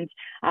 and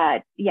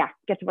yeah,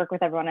 get to work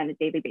with everyone on a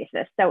daily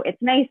basis. So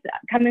it's nice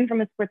coming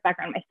from a sports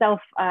background myself.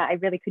 I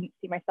really couldn't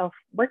see myself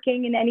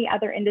working in any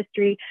other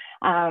industry.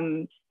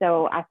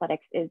 So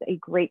athletics is a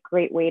great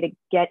way to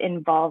get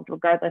involved,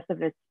 regardless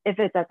of if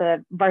it's at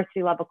the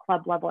varsity level,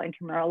 club level,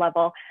 intramural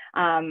level.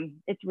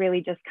 It's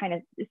really just kind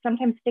of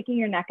sometimes sticking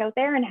your neck out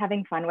there and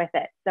having fun with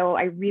it. So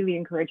I really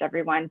encourage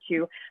everyone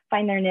to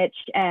find their niche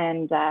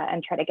and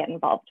try to get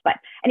involved. But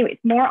anyways,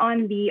 more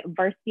on the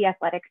varsity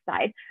athletics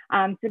side.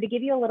 So to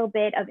give you a little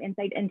bit of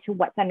insight into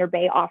what Thunder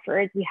Bay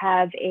offers, we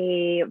have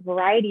a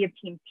variety of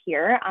teams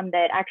here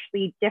that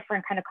actually differ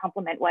and kind of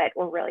complement what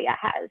Aurelia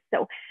has.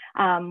 So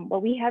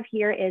what we have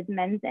here is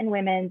men's and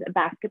women's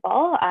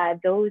basketball.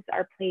 Those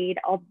are played,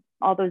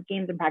 all those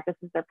games and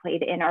practices are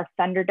played in our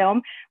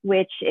Thunderdome,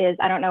 which is,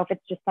 I don't know if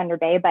it's just Thunder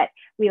Bay, but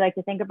we like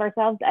to think of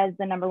ourselves as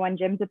the #1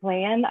 gym to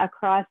play in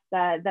across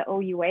the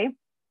OUA.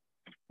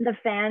 The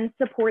fan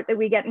support that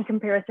we get in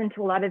comparison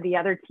to a lot of the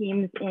other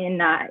teams in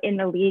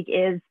the league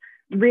is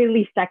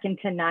really second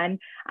to none.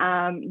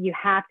 You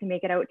have to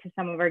make it out to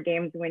some of our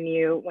games when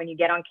you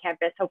get on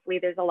campus. Hopefully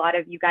there's a lot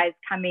of you guys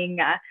coming,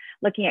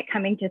 looking at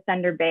coming to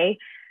Thunder Bay.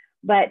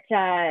 But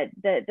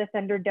the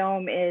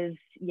Thunderdome is,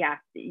 yeah,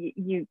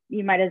 you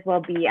might as well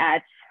be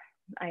at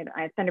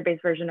Thunder Bay's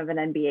version of an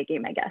NBA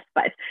game, I guess.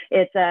 But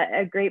it's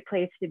a great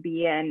place to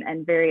be in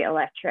and very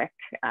electric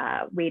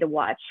way to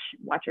watch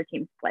our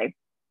teams play.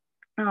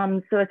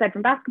 So aside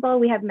from basketball,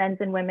 we have men's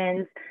and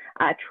women's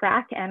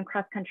track and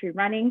cross-country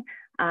running,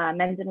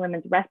 men's and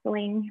women's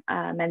wrestling,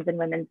 men's and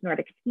women's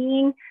Nordic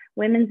skiing,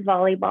 women's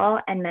volleyball,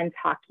 and men's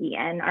hockey.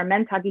 And our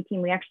men's hockey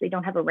team, we actually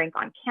don't have a rink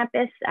on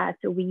campus,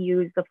 so we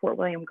use the Fort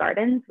William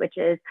Gardens, which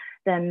is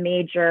the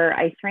major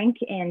ice rink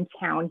in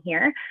town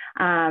here.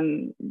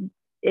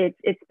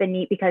 It's been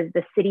neat because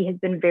the city has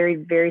been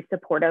very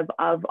supportive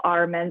of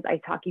our men's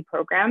ice hockey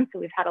program. So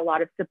we've had a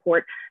lot of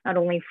support, not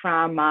only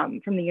from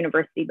the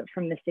university, but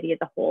from the city as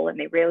a whole. And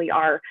they really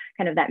are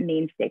kind of that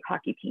mainstay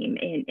hockey team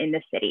in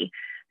the city.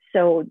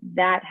 So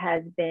that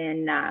has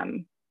been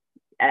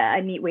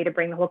a neat way to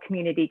bring the whole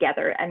community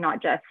together, and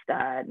not just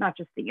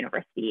the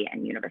university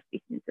and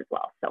university students as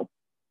well. So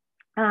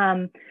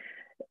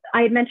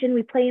I had mentioned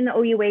we play in the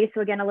OUA,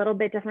 so again, a little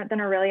bit different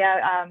than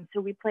Aurelia.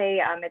 So we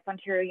play, it's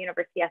Ontario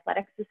University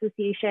Athletics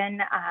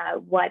Association.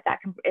 What that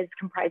is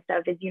comprised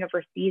of is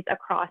universities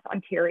across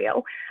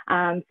Ontario.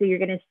 So you're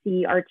going to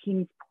see our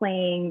teams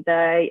playing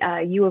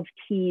the U of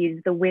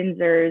T's, the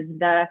Windsors,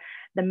 the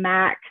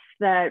Macs,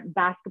 the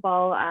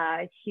basketball,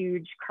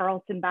 huge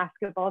Carleton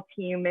basketball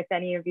team. If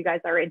any of you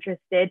guys are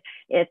interested,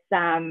 it's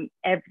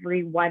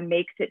everyone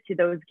makes it to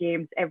those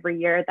games every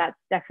year. That's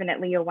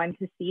definitely a one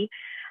to see.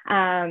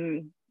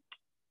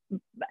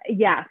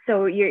 Yeah,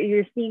 so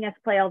you're seeing us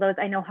play all those.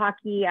 I know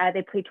hockey,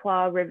 they play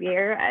Trois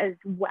Rivières as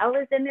well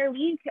as in their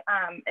league.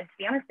 And to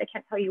be honest, I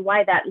can't tell you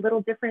why that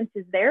little difference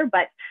is there,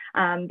 but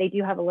they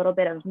do have a little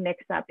bit of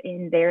mix up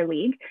in their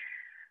league.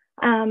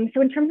 So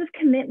in terms of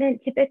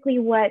commitment, typically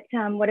what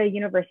a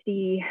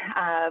university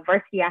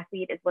varsity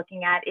athlete is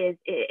looking at is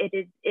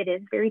it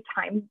is very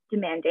time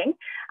demanding.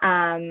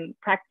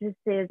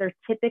 Practices are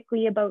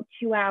typically about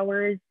 2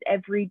 hours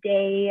every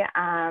day.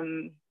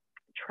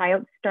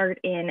 Tryouts start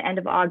in end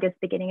of August,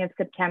 beginning of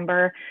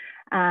September.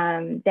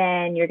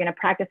 Then you're going to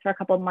practice for a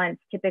couple of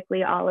months.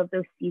 Typically, all of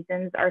those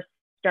seasons are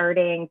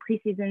starting.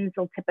 Preseasons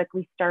will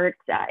typically start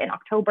in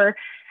October,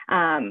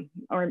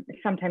 or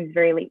sometimes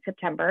very late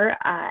September,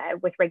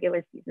 with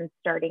regular seasons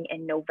starting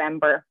in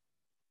November.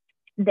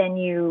 Then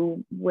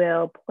you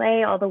will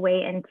play all the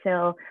way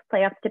until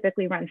playoffs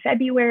typically run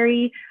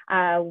February,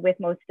 with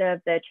most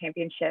of the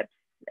championships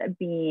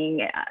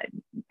being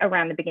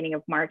around the beginning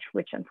of March,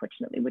 which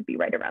unfortunately would be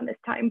right around this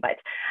time. But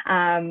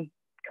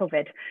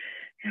COVID,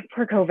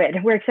 poor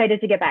COVID. We're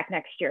excited to get back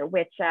next year,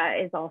 which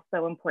is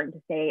also important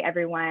to say.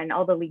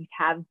 All the leagues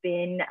have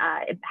been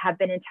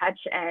in touch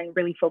and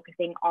really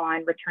focusing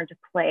on return to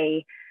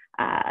play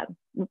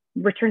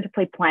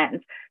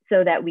plans,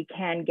 so that we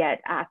can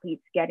get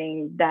athletes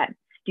getting that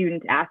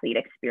student athlete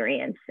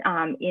experience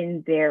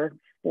in their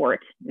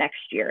sport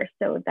next year.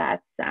 So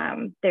that's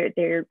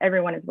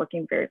everyone is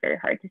working very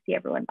hard to see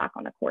everyone back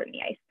on the court and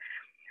the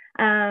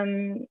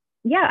ice.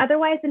 Yeah,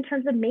 otherwise, in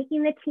terms of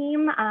making the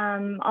team,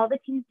 all the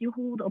teams do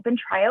hold open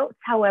tryouts.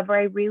 However,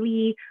 I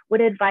really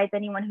would advise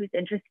anyone who's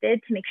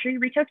interested to make sure you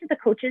reach out to the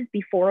coaches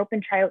before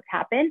open tryouts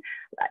happen.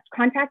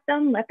 Contact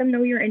them, let them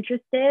know you're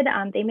interested.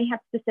 They may have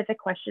specific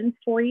questions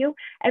for you.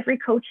 Every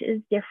coach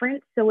is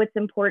different, so it's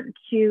important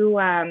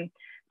to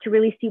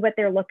really see what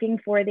they're looking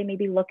for. They may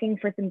be looking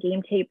for some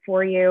game tape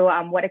for you.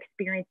 What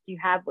experience do you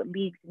have? What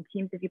leagues and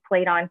teams have you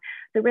played on?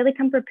 So really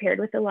come prepared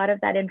with a lot of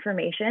that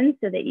information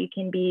so that you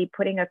can be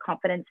putting a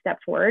confident step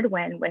forward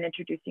when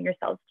introducing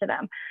yourselves to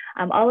them.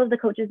 All of the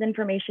coaches'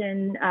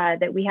 information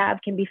that we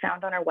have can be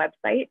found on our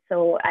website,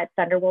 so at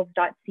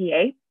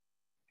thunderwolves.ca.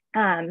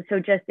 So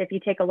just if you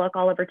take a look,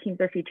 all of our teams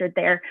are featured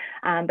there,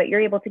 but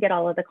you're able to get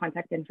all of the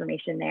contact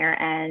information there,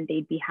 and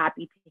they'd be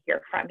happy to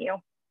hear from you.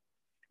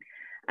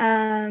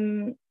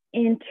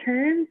 In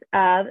terms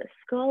of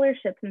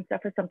scholarships and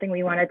stuff is something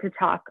we wanted to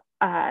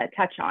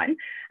touch on.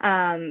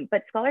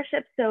 But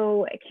scholarships,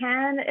 so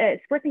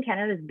sports in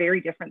Canada is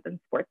very different than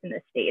sports in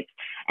the States.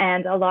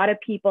 And a lot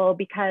of people,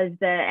 because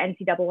the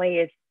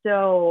NCAA is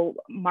so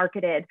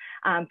marketed,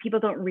 people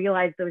don't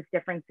realize those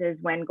differences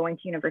when going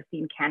to university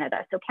in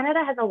Canada. So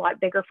Canada has a lot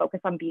bigger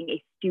focus on being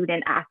a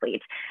student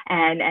athlete,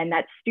 and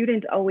that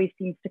student always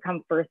seems to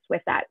come first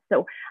with that.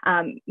 So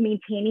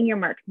maintaining your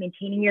marks,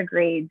 maintaining your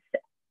grades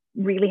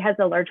really has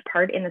a large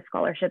part in the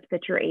scholarships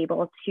that you're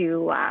able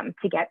to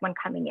get when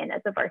coming in as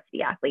a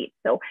varsity athlete.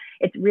 So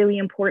it's really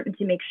important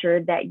to make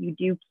sure that you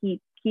do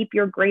keep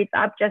your grades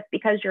up. Just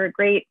because you're a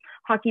great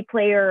hockey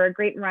player or a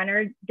great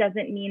runner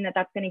doesn't mean that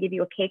that's going to give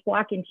you a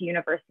cakewalk into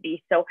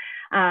university. So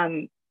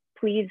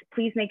please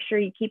make sure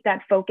you keep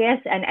that focus,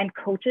 and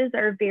coaches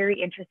are very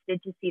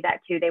interested to see that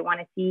too. They want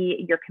to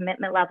see your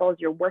commitment levels,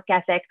 your work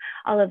ethic,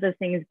 all of those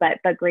things, but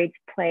grades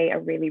play a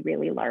really,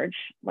 really large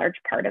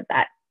part of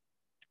that.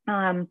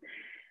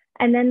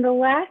 And then the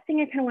last thing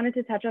I kind of wanted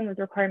to touch on was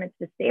requirements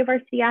to stay a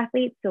varsity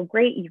athlete. So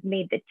great, you've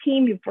made the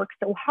team, you've worked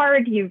so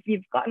hard, you've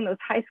gotten those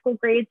high school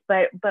grades,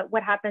 but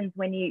what happens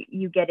when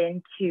you get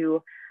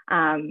into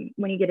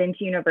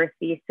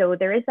university? So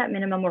there is that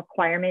minimum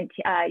requirement.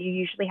 You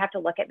usually have to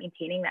look at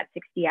maintaining that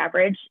 60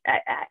 average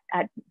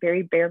at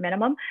very bare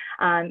minimum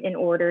in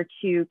order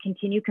to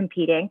continue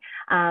competing.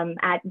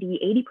 At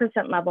the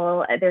 80%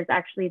 level, there's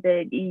actually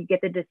you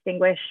get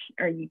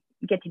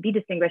to be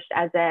distinguished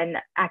as an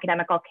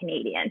academical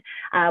Canadian,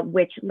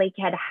 which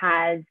Lakehead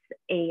has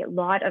a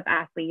lot of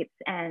athletes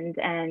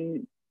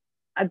and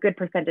a good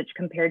percentage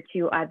compared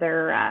to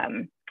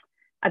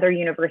other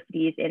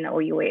universities in the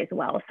OUA as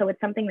well. So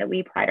it's something that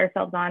we pride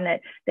ourselves on,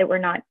 that we're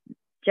not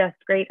just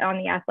great on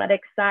the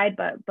athletics side,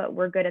 but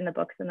we're good in the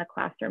books and the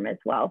classroom as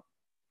well.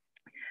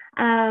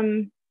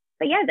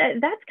 But yeah,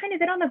 that's kind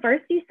of it on the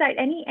varsity side.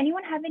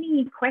 Anyone have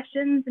any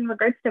questions in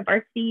regards to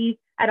varsity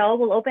at all?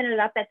 We'll open it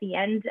up at the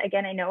end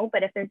again, I know,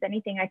 but if there's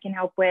anything I can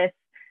help with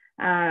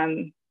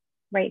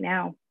right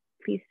now,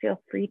 please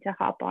feel free to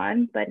hop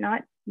on, but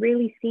not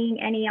really seeing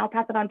any. I'll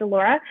pass it on to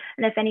Laura.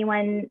 And if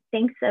anyone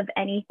thinks of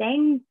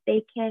anything,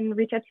 they can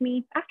reach out to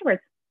me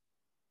afterwards.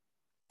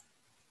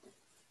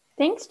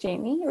 Thanks,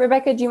 Jamie.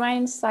 Rebecca, do you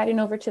mind sliding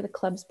over to the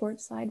club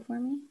sports slide for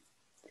me?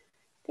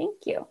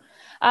 Thank you.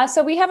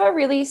 So we have a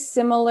really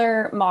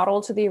similar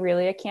model to the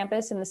Aurelia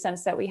campus in the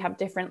sense that we have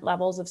different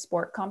levels of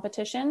sport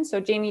competition. So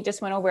Jamie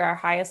just went over our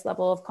highest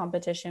level of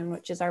competition,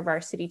 which is our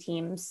varsity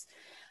teams.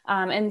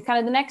 And kind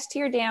of the next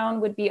tier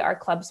down would be our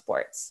club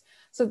sports.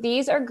 So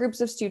these are groups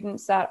of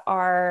students that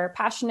are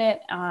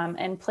passionate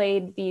and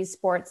played these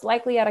sports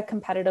likely at a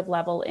competitive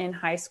level in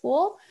high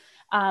school,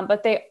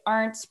 but they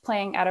aren't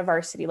playing at a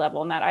varsity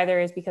level. And that either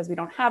is because we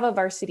don't have a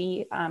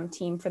varsity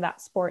team for that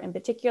sport in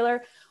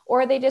particular,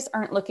 or they just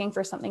aren't looking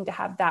for something to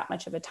have that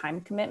much of a time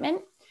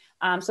commitment.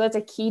 So that's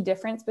a key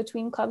difference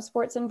between club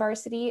sports and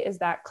varsity, is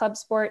that club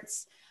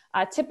sports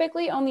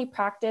typically only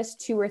practice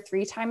 2 or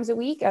 3 times a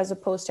week as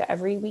opposed to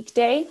every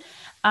weekday.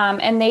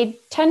 And they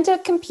tend to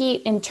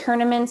compete in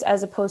tournaments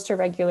as opposed to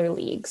regular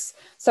leagues.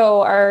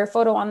 So our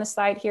photo on the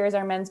slide here is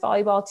our men's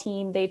volleyball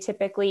team. They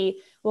typically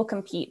will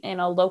compete in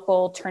a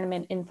local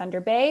tournament in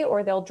Thunder Bay,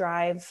 or they'll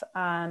drive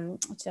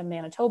to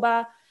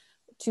Manitoba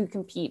to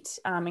compete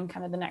in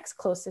kind of the next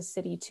closest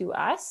city to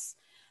us.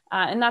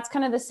 And that's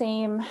kind of the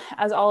same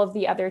as all of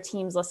the other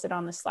teams listed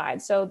on the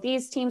slide. So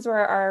these teams were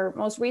our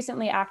most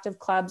recently active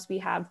clubs. We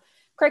have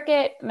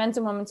cricket, men's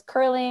and women's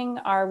curling,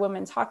 our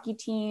women's hockey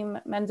team,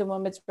 men's and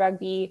women's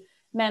rugby,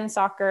 men's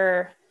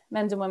soccer,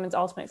 men's and women's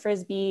ultimate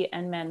frisbee,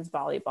 and men's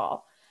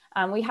volleyball.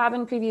 We have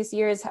in previous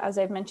years, as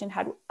I've mentioned,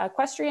 had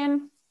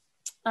equestrian,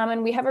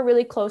 and we have a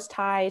really close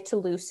tie to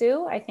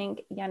LUSU. I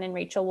think Yen and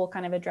Rachel will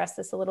kind of address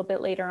this a little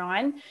bit later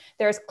on.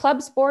 There's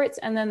club sports,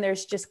 and then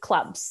there's just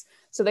clubs.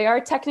 So they are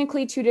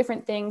technically 2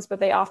 different things,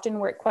 but they often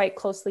work quite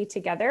closely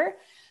together.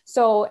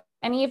 So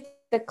any of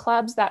the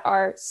clubs that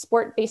are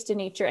sport-based in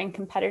nature and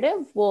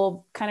competitive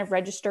will kind of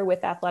register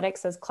with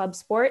athletics as club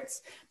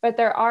sports, but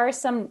there are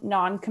some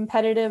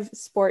non-competitive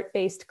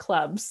sport-based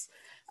clubs,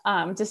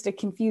 just to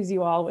confuse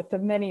you all with the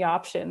many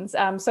options.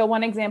 So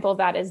one example of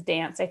that is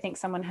dance. I think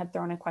someone had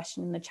thrown a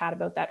question in the chat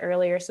about that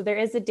earlier. So there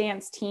is a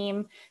dance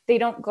team. They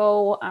don't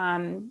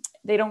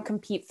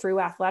compete through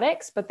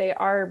athletics, but they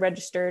are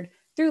registered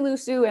through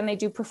LUSU, and they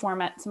do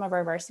perform at some of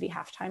our varsity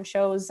halftime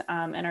shows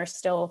and are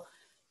still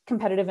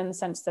competitive in the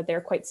sense that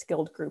they're quite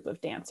skilled group of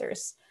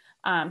dancers.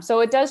 So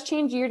it does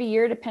change year to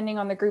year depending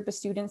on the group of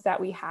students that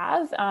we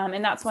have.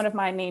 And that's one of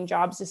my main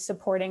jobs, is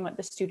supporting what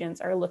the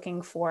students are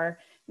looking for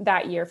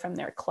that year from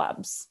their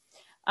clubs.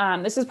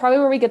 This is probably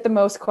where we get the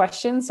most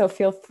questions. So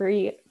feel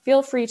free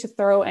to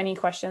throw any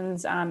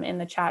questions in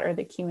the chat or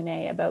the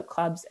Q&A about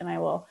clubs, and I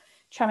will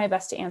try my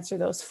best to answer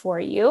those for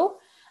you.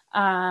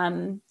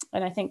 And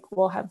I think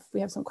we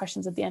have some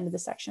questions at the end of the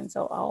section,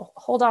 so I'll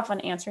hold off on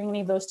answering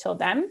any of those till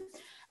then.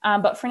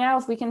 But for now,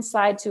 if we can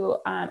slide to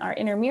our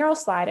intramural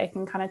slide, I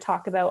can kind of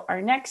talk about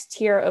our next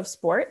tier of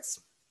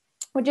sports,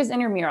 which is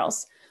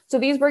intramurals. So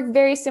these work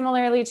very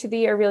similarly to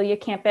the Aurelia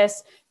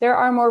campus. There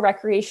are more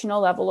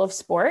recreational level of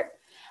sport.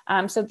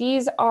 So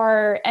these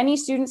are, any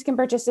students can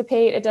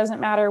participate. It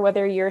doesn't matter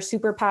whether you're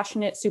super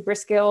passionate, super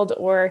skilled,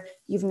 or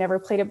you've never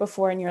played it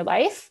before in your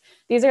life.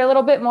 These are a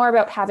little bit more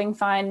about having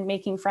fun,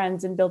 making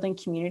friends, and building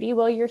community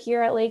while you're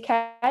here at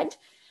Lakehead.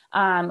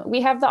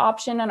 We have the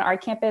option on our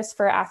campus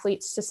for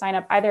athletes to sign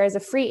up either as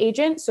a free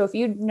agent. So if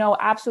you know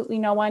absolutely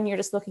no one, you're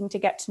just looking to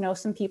get to know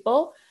some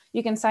people,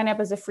 you can sign up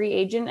as a free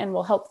agent and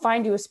we'll help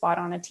find you a spot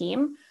on a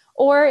team.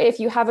 Or if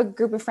you have a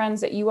group of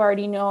friends that you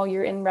already know,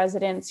 you're in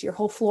residence, your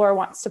whole floor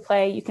wants to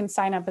play, you can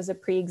sign up as a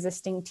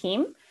pre-existing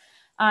team.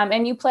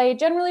 And you play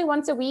generally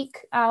once a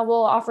week.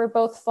 We'll offer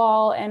both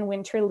fall and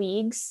winter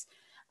leagues.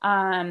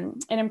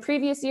 And in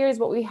previous years,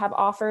 what we have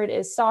offered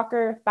is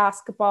soccer,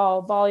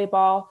 basketball,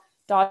 volleyball,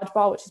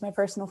 dodgeball, which is my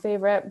personal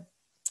favorite,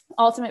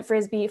 ultimate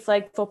frisbee,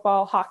 flag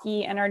football,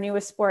 hockey, and our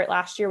newest sport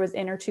last year was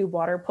inner tube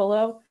water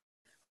polo,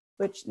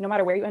 which no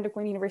matter where you end up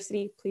going to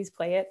university, please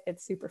play it.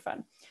 It's super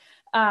fun.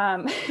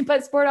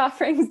 But sport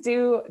offerings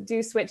do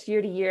switch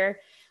year to year.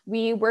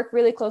 We work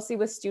really closely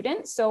with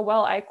students. So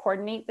while I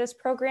coordinate this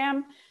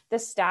program, the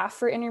staff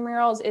for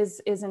intramurals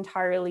is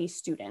entirely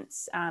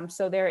students.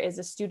 So there is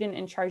a student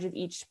in charge of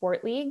each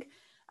sport league.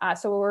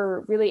 So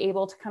we're really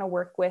able to kind of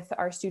work with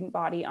our student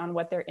body on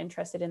what they're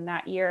interested in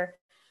that year.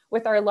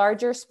 With our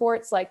larger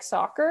sports like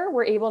soccer,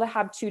 we're able to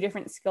have 2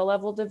 different skill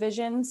level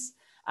divisions.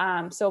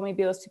 So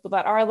maybe those people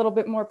that are a little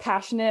bit more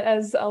passionate,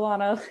 as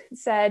Alana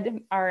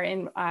said, are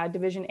in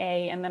Division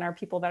A, and then our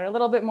people that are a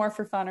little bit more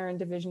for fun are in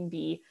Division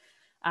B.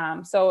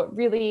 So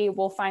really,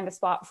 we'll find a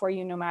spot for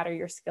you no matter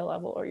your skill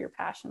level or your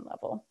passion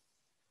level.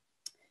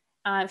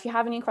 If you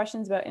have any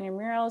questions about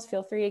intramurals,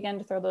 feel free again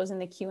to throw those in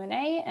the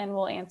Q&A, and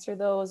we'll answer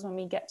those when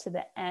we get to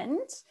the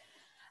end.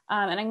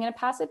 And I'm going to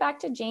pass it back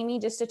to Jamie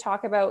just to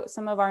talk about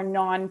some of our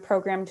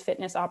non-programmed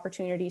fitness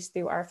opportunities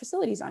through our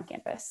facilities on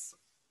campus.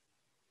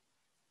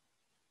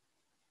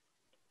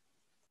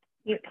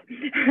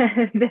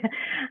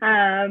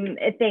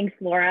 Thanks,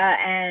 Laura.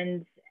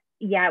 And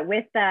yeah,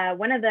 with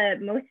one of the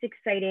most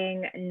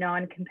exciting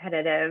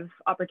non-competitive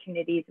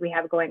opportunities we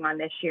have going on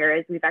this year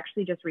is we've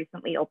actually just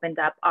recently opened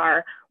up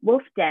our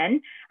Wolf Den.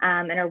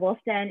 And our Wolf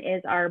Den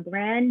is our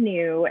brand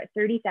new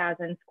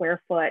 30,000 square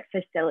foot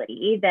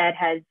facility that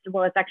has,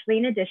 well, it's actually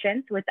an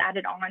addition, so it's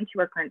added on to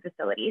our current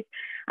facilities.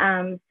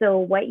 So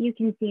what you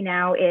can see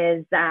now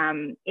is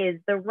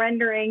the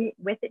rendering.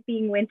 With it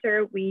being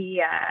winter,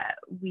 we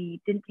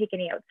didn't take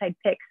any outside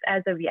pics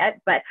as of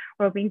yet, but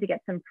we're hoping to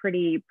get some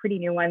pretty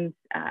new ones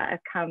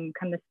come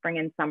the spring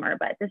and summer.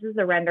 But this is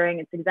a rendering.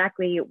 It's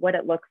exactly what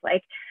it looks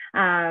like.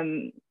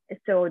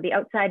 So the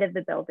outside of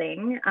the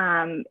building,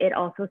 it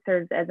also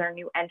serves as our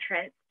new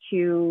entrance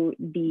to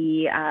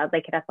the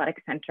Lakehead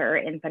Athletic Center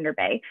in Thunder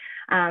Bay.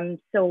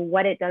 So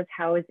what it does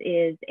house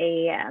is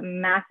a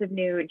massive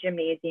new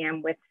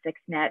gymnasium with 6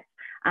 nets,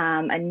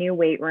 a new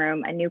weight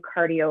room, a new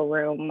cardio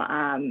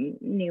room,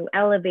 new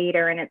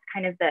elevator, and it's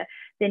kind of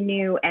the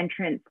new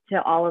entrance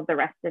to all of the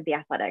rest of the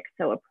athletics.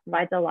 So it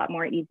provides a lot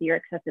more easier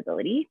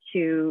accessibility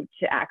to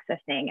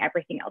accessing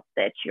everything else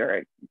that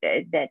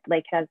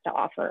Lakehead has to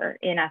offer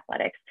in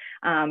athletics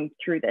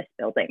through this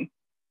building.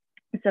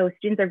 So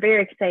students are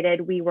very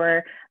excited. We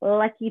were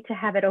lucky to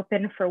have it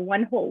open for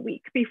 1 whole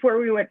week before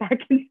we went back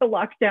into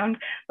lockdown,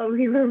 but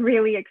we were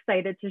really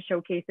excited to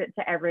showcase it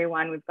to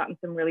everyone. We've gotten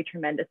some really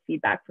tremendous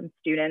feedback from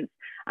students,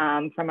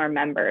 from our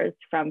members,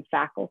 from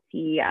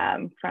faculty,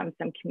 from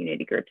some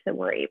community groups that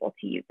were able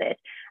to use it.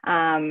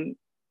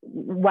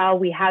 While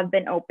we have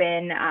been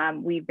open,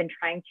 we've been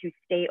trying to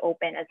stay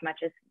open as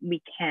much as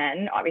we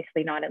can,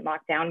 obviously not in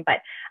lockdown,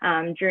 but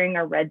during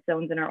our red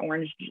zones and our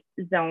orange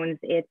zones,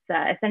 it's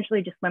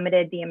essentially just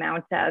limited the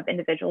amount of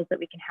individuals that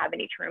we can have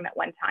in each room at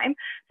one time.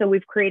 So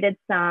we've created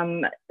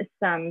some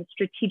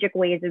strategic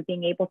ways of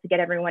being able to get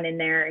everyone in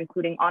there,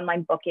 including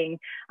online booking,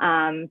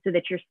 so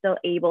that you're still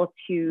able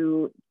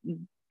to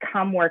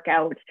come work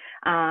out,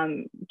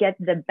 get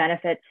the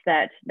benefits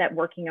that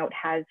working out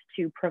has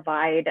to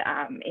provide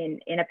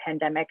in a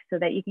pandemic, so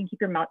that you can keep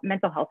your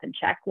mental health in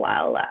check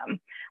while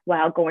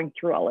going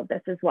through all of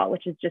this as well,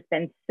 which has just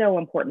been so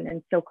important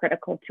and so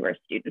critical to our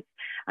students.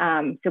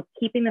 So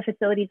keeping the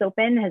facilities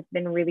open has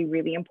been really,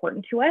 really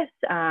important to us,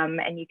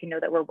 and you can know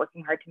that we're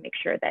working hard to make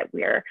sure that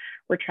we're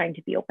trying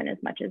to be open as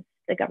much as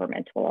the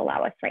government will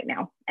allow us right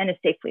now, and as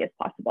safely as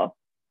possible.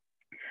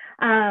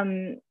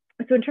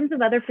 So in terms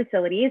of other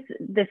facilities,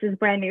 this is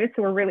brand new,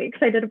 so we're really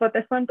excited about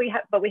this one.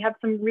 But we have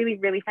some really,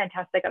 really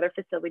fantastic other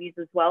facilities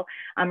as well.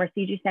 Our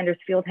C.G. Sanders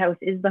Fieldhouse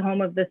is the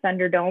home of the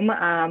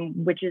Thunderdome,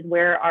 which is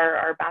where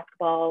our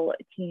basketball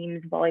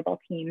teams, volleyball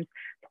teams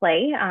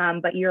play.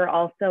 But you're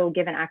also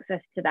given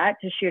access to that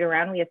to shoot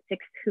around. We have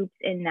 6 hoops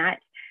in that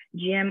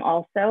gym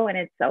also, and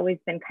it's always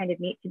been kind of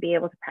neat to be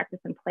able to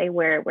practice and play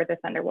where the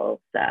Thunderwolves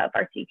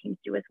varsity teams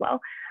do as well.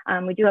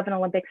 We do have an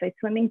Olympic-sized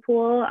swimming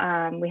pool.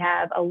 We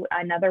have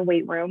another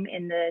weight room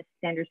in the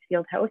Sanders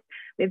Fieldhouse.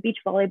 We have beach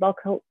volleyball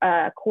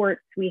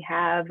courts. We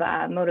have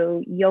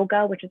Moto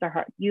Yoga, which is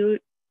our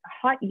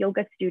hot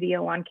yoga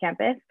studio on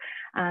campus.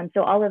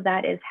 So all of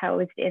that is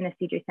housed in the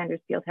CJ Sanders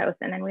Fieldhouse.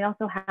 And then we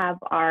also have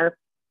our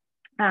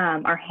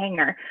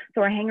hangar.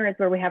 So our hangar is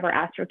where we have our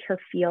AstroTurf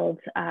field,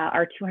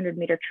 our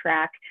 200-meter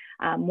track,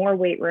 more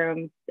weight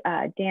rooms,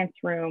 dance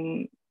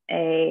room,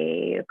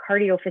 a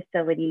cardio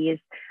facilities,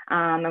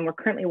 and we're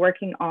currently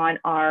working on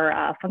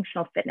our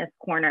functional fitness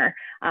corner,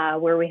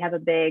 where we have a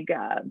big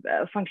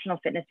functional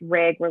fitness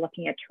rig. We're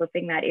looking at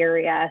turfing that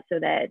area so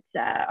that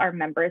our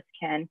members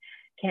can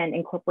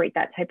incorporate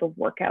that type of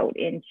workout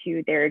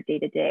into their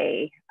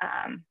day-to-day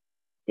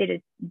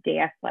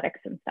athletics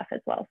and stuff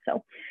as well.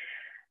 So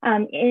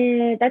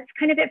that's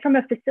kind of it from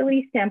a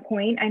facility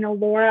standpoint. I know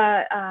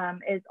Laura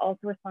is also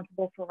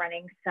responsible for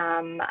running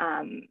some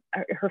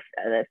her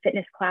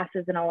fitness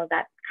classes and all of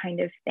that kind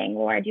of thing.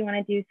 Laura, do you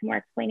want to do some more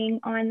explaining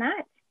on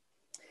that?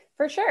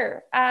 For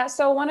sure.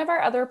 So one of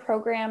our other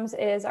programs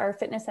is our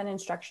fitness and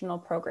instructional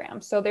program.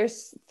 So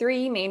there's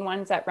 3 main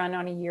ones that run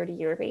on a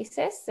year-to-year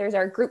basis. There's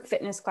our group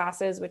fitness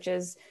classes, which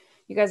is,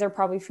 you guys are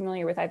probably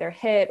familiar with either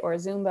HIIT or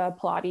Zumba,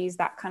 Pilates,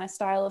 that kind of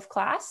style of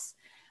class.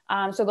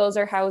 So those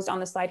are housed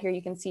on the slide here.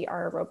 You can see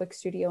our aerobic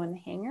studio in the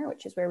hangar,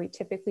 which is where we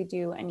typically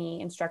do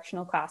any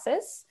instructional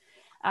classes.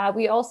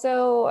 We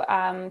also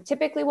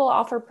typically will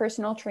offer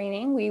personal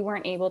training. We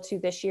weren't able to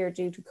this year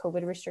due to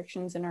COVID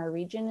restrictions in our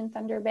region in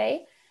Thunder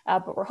Bay,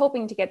 but we're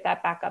hoping to get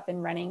that back up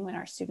and running when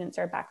our students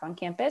are back on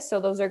campus. So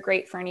those are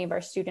great for any of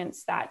our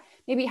students that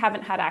maybe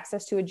haven't had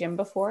access to a gym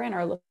before and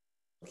are looking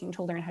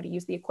to learn how to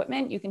use the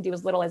equipment. You can do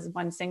as little as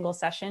 1 single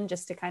session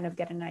just to kind of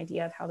get an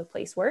idea of how the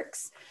place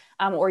works,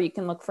 or you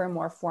can look for a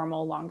more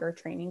formal, longer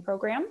training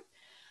program.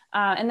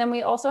 And then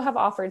we also have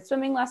offered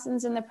swimming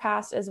lessons in the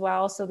past as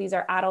well. So these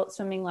are adult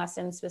swimming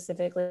lessons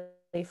specifically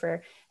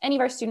for any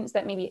of our students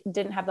that maybe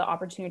didn't have the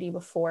opportunity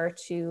before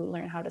to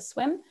learn how to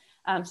swim.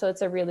 So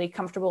it's a really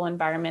comfortable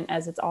environment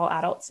as it's all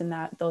adults in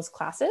those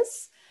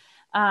classes.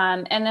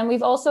 And then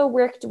we've also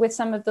worked with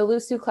some of the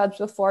LUSU clubs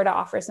before to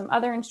offer some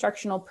other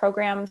instructional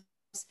programs.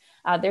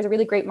 There's a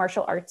really great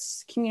martial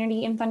arts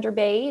community in Thunder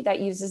Bay that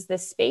uses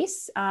this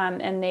space,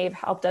 and they've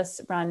helped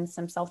us run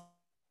some self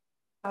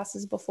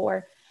classes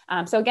before.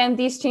 So again,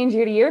 these change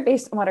year to year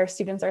based on what our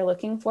students are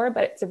looking for,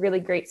 but it's a really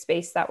great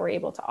space that we're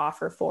able to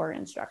offer for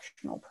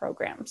instructional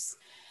programs.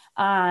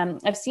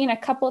 I've seen a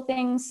couple of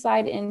things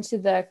slide into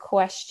the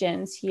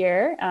questions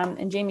here,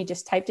 and Jamie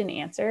just typed an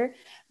answer,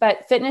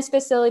 but fitness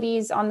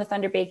facilities on the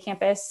Thunder Bay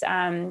campus,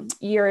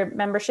 your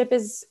membership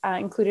is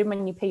included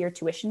when you pay your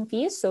tuition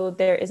fees. So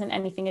there isn't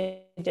anything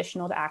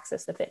additional to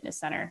access the fitness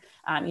center.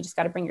 You just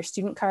got to bring your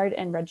student card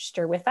and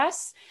register with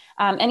us.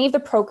 Any of the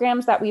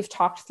programs that we've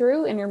talked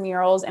through,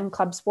 intramurals and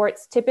club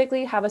sports,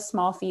 typically have a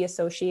small fee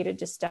associated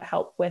just to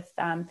help with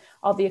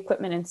all the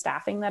equipment and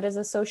staffing that is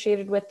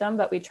associated with them,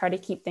 but we try to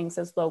keep things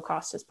as low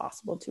cost as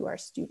possible to our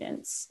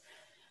students.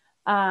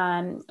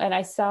 And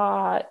I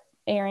saw,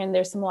 Aaron,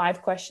 there's some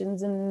live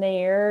questions in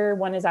there.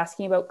 One is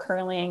asking about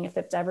curling, if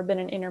it's ever been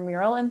an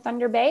intramural in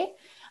Thunder Bay.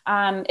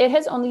 It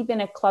has only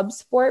been a club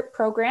sport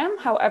program.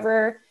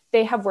 However,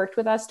 they have worked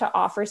with us to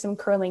offer some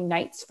curling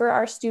nights for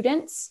our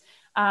students.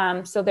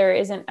 So there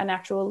isn't an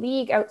actual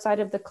league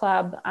outside of the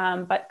club,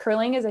 but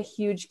curling is a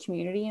huge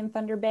community in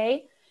Thunder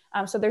Bay.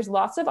 So there's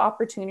lots of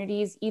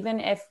opportunities, even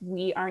if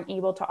we aren't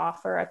able to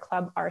offer a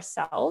club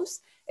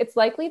ourselves. It's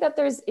likely that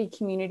there's a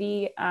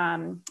community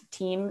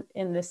team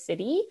in the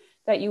city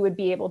that you would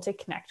be able to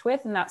connect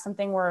with. And that's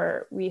something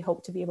where we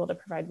hope to be able to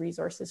provide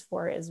resources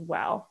for as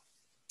well.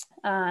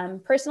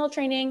 Personal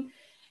training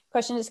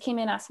question just came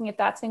in asking if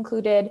that's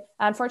included.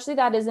 Unfortunately,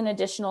 that is an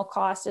additional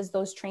cost as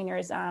those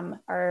trainers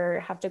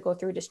have to go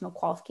through additional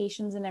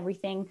qualifications and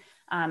everything,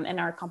 and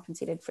are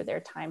compensated for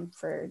their time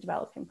for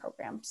developing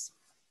programs.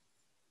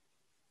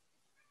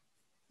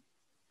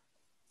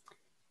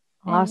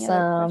 Awesome.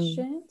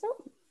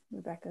 Oh,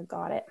 Rebecca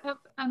got it. I have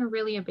an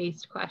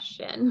Aurelia-based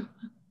question.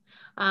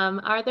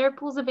 Are there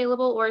pools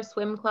available or a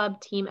swim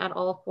club team at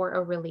all for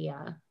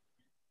Aurelia?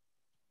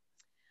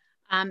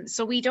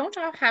 So we don't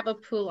have a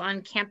pool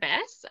on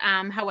campus.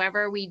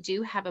 However, we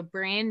do have a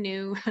brand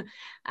new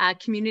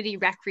community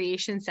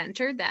recreation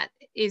center that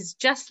is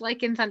just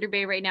like in Thunder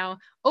Bay right now,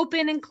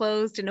 open and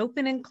closed and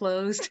open and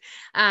closed.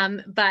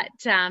 But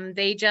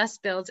they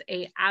just built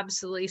a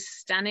absolutely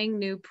stunning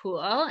new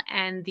pool,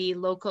 and the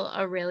local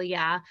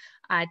Aurelia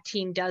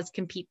team does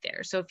compete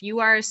there. So if you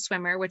are a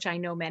swimmer, which I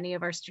know many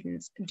of our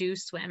students do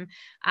swim,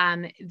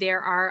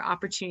 there are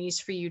opportunities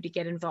for you to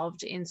get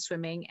involved in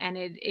swimming. And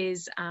it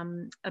is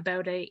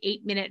about a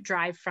 8-minute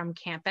drive from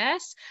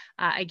campus.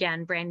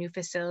 Again, brand new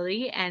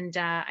facility. And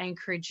I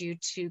encourage you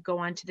to go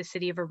onto the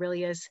City of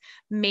Aurelia's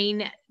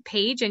main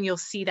page, and you'll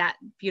see that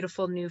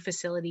beautiful new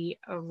facility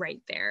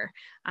right there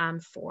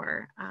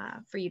for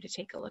you to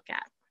take a look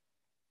at.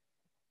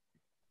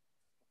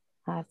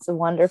 That's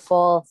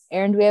wonderful.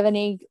 Erin, do we have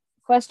any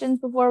questions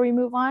before we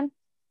move on?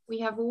 We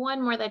have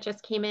one more that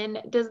just came in.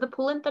 Does the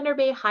pool in Thunder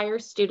Bay hire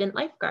student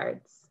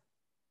lifeguards?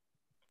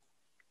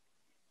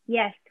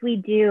 Yes, we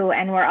do,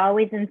 and we're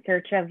always in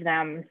search of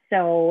them.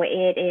 So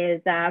it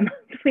is,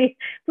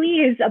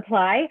 please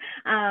apply.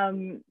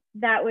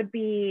 That would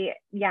be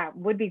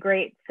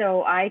great.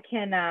 So I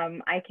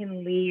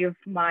can leave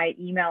my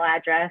email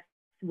address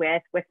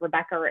with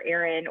Rebecca or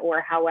Erin, or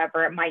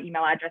however. My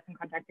email address and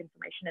contact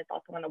information is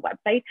also on the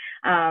website.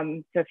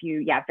 So if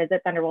you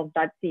visit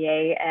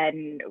thunderwolves.ca,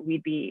 and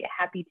we'd be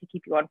happy to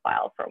keep you on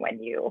file for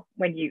when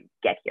you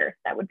get here.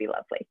 That would be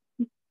lovely.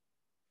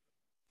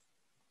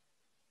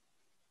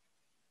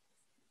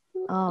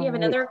 We have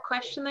another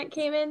question that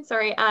came in.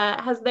 Sorry,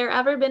 has there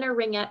ever been a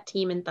ringette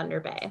team in Thunder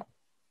Bay?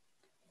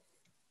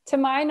 To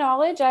my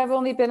knowledge, I've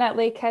only been at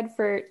Lakehead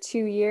for 2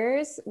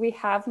 years. We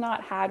have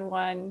not had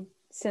one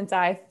since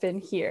I've been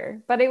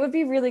here, but it would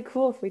be really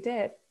cool if we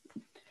did.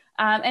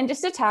 And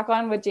just to tack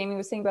on what Jamie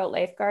was saying about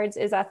lifeguards,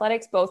 is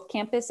athletics, both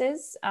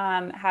campuses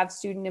have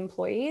student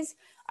employees.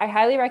 I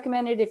highly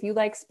recommend it if you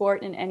like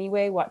sport in any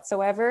way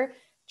whatsoever.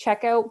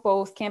 Check out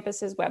both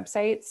campuses'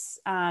 websites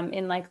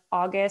in like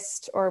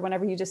August, or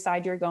whenever you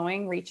decide you're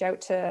going, reach out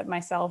to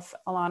myself,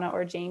 Alana,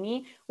 or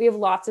Jamie. We have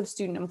lots of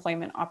student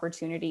employment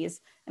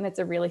opportunities, and it's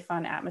a really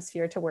fun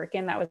atmosphere to work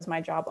in. That was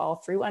my job all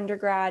through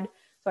undergrad.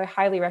 So I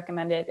highly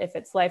recommend it if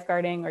it's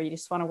lifeguarding, or you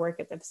just want to work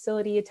at the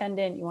facility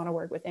attendant, you want to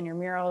work with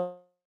intramurals,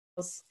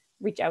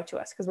 reach out to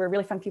us because we're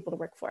really fun people to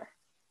work for.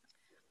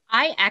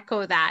 I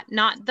echo that.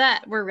 Not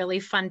that we're really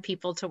fun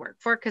people to work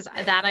for, because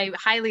that I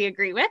highly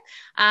agree with.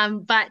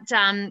 But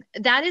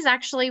that is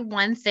actually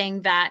one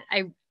thing that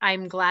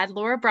I'm glad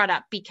Laura brought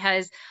up,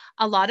 because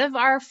a lot of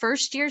our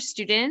first year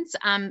students,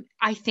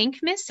 I think,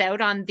 miss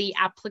out on the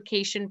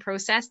application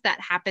process that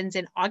happens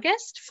in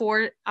August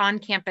for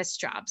on-campus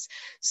jobs.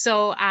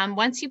 So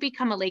once you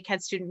become a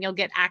Lakehead student, you'll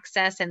get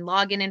access and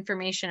login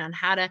information on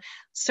how to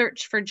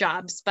search for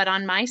jobs. But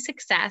on My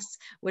Success,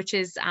 which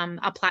is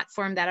a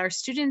platform that our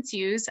students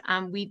use,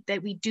 we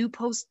do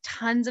post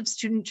tons of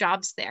student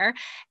jobs there.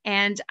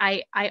 And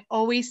I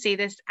always say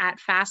this at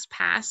Fast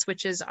Pass,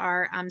 which is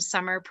our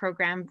summer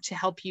program to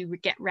help you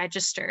get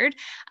registered,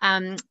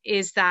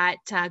 is that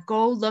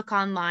go look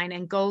online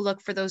and go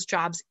look for those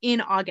jobs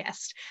in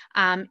August.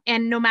 And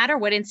no matter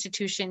what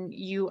institution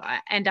you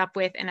end up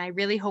with, and I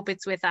really hope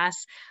it's with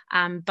us,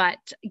 but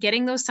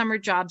getting those summer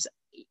jobs,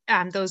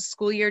 those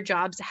school year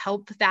jobs,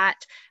 help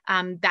that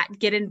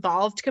get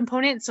involved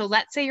component. So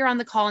let's say you're on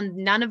the call and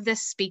none of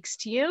this speaks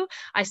to you.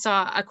 I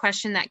saw a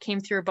question that came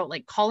through about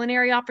like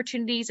culinary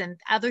opportunities and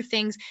other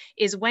things.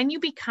 Is when you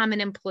become an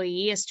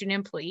employee, a student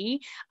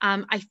employee,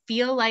 I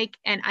feel like,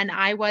 and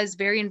I was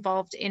very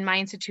involved in my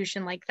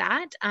institution like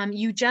that,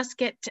 you just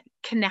get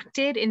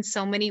connected in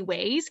so many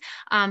ways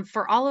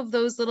for all of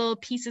those little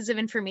pieces of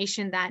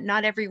information that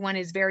not everyone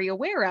is very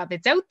aware of.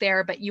 It's out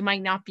there, but you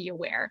might not be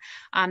aware.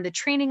 The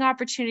training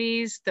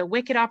opportunities, the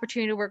wicked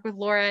opportunity to work with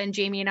Laura and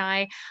Jamie and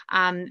I,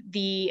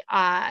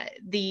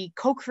 the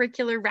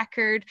co-curricular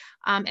record,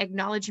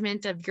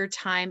 acknowledgement of your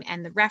time,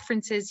 and the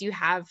references you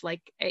have,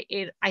 like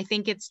it, I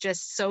think it's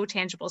just so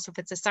tangible. So if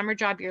it's a summer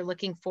job you're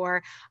looking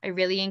for, I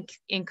really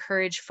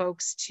encourage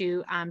folks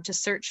to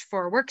search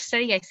for work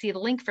study. I see the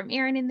link from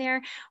Erin in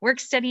there. Work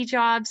study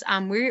jobs.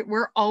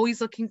 We're always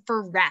looking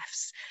for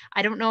refs.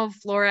 I don't know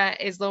if Laura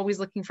is always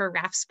looking for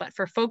refs, but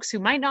for folks who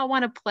might not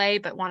want to play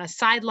but want to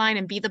sideline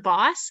and be the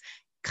boss,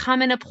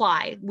 come and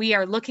apply. We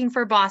are looking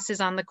for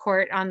bosses on the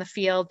court, on the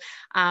field.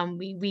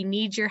 We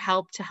need your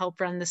help to help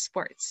run the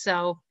sports.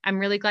 So I'm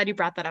really glad you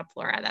brought that up,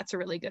 Laura. That's a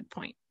really good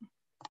point.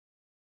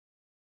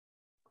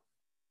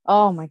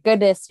 Oh my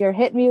goodness, you're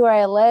hitting me where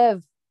I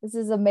live. This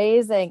is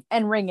amazing.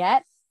 And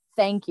ringette,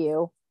 thank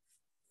you.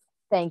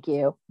 Thank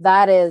you.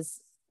 That is,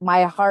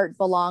 my heart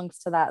belongs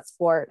to that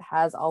sport,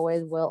 has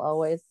always, will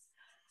always.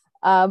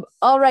 All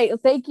right.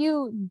 Thank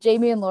you,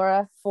 Jamie and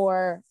Laura,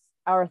 for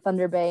our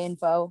Thunder Bay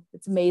info.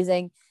 It's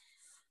amazing.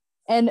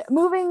 And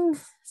moving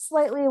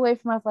slightly away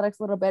from athletics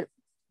a little bit,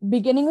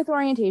 beginning with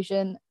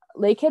orientation,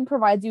 Lakehead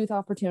provides you with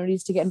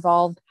opportunities to get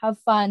involved, have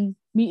fun,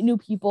 meet new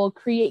people,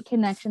 create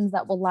connections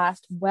that will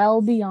last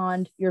well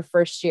beyond your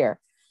first year.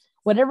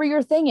 Whatever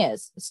your thing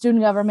is,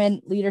 student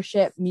government,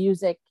 leadership,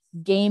 music,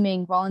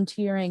 gaming,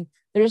 volunteering,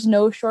 there's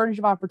no shortage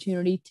of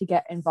opportunity to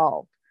get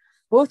involved.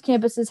 Both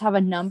campuses have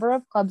a number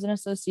of clubs and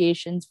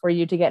associations for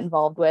you to get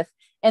involved with,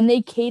 and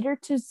they cater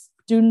to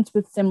students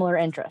with similar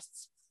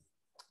interests.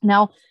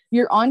 Now,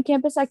 your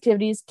on-campus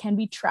activities can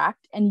be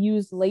tracked and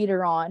used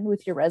later on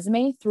with your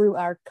resume through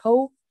our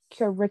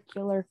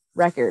co-curricular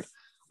record.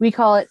 We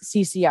call it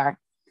CCR.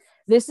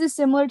 This is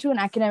similar to an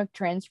academic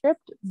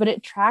transcript, but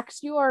it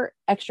tracks your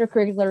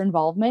extracurricular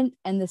involvement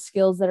and the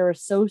skills that are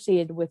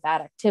associated with that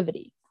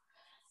activity.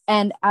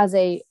 And as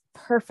a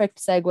perfect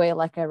segue,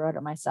 like I wrote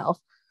it myself,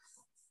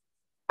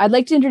 I'd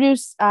like to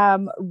introduce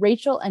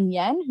Rachel and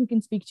Yen, who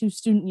can speak to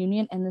Student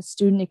Union and the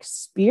student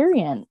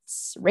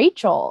experience.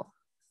 Rachel.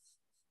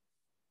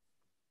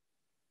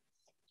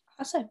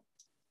 Awesome.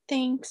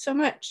 Thanks so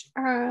much.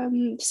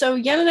 So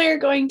Yen and I are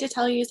going to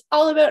tell you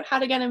all about how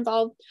to get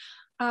involved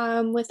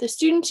with the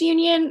Students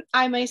Union.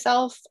 I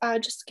myself,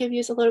 just to give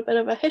you a little bit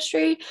of a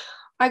history,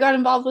 I got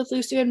involved with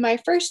LUSU in my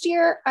first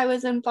year. I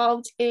was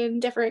involved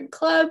in different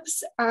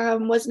clubs,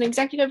 was an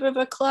executive of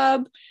a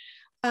club,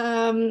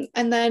 and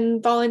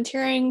then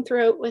volunteering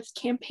throughout with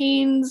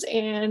campaigns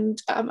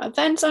and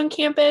events on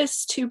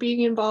campus, to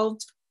being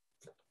involved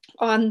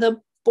on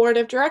the board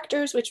of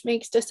directors, which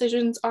makes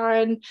decisions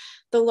on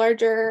the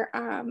larger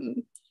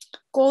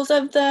goals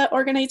of the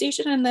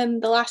organization. And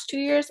then the last 2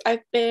 years,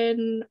 I've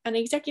been an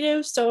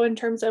executive. So in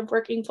terms of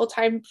working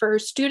full-time for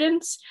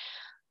students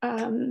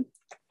and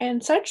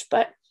such,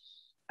 but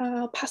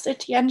I'll pass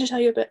it to Yen to tell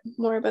you a bit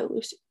more about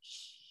LUSU.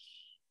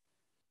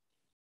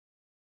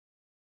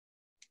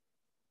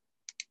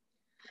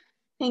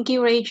 Thank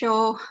you,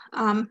 Rachel.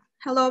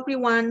 Hello,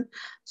 everyone.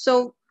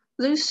 So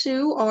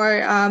LUSU, or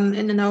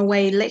in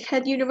Norway,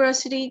 Lakehead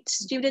University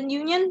Student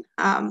Union.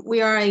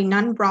 We are a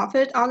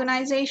non-profit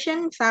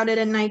organization founded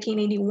in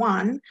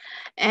 1981,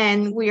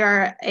 and we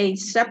are a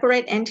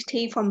separate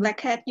entity from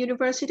Lakehead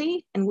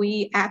University, and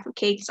we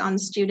advocate on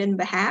student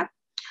behalf.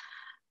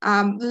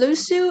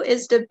 LUSU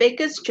is the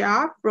biggest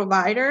job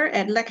provider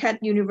at Lakehead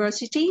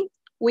University.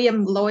 We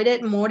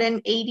employed more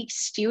than 80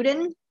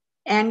 students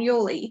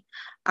annually.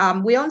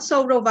 We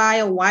also provide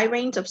a wide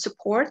range of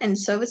support and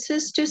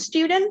services to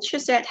students,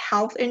 such as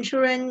health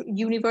insurance,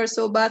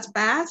 universal bus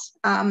pass,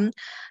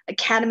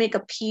 academic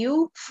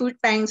appeal, food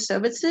bank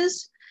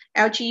services,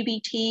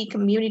 LGBT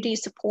community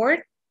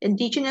support,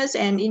 Indigenous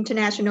and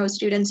international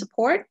student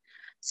support,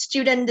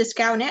 student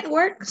discount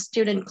network,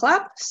 student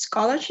club,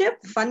 scholarship,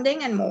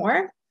 funding, and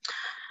more.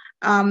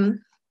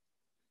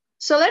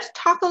 So let's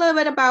talk a little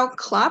bit about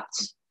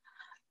clubs.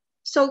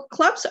 So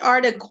clubs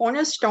are the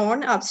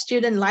cornerstone of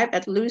student life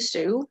at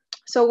LUSU.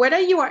 So whether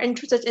you are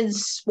interested in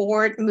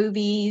sport,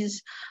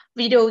 movies,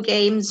 video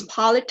games,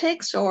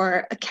 politics,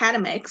 or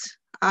academics,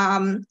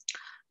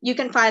 you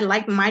can find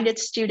like-minded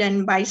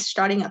students by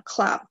starting a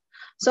club.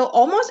 So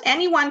almost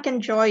anyone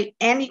can join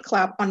any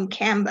club on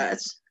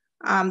campus.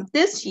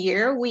 This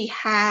year, we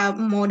have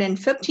more than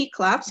 50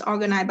 clubs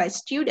organized by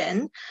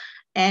students,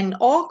 and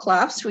all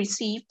clubs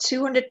receive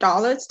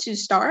 $200 to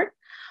start.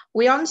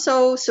 We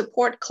also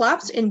support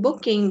clubs in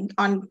booking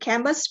on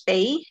campus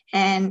pay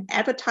and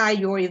advertise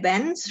your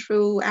events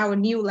through our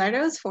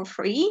newsletters for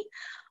free.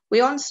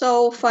 We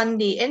also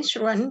fund the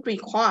insurance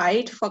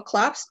required for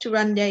clubs to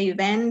run their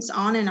events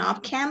on and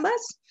off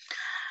campus.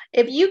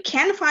 If you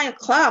can find a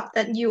club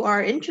that you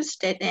are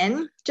interested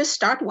in, just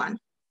start one.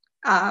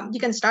 You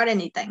can start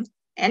anything,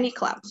 any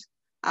clubs,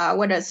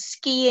 whether it's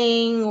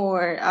skiing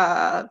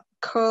or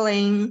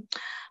curling.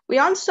 We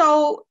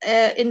also,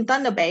 in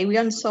Thunder Bay, we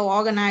also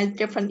organize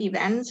different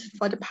events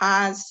for the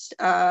past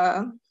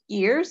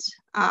years.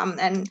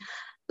 And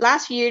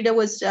last year, there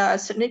was a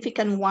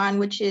significant one,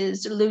 which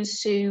is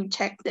LUSU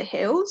Tech the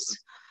Hills.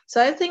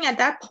 So I think at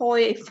that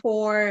point,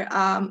 for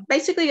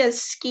basically a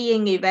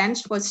skiing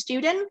event for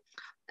students,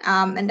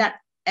 and that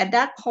at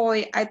that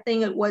point, I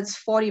think it was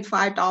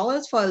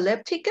 $45 for a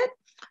lift ticket.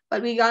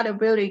 But we got a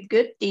really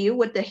good deal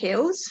with the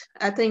hills.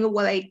 I think it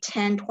was like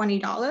 $10,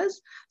 $20.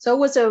 So it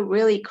was a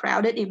really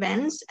crowded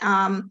event.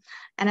 And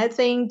I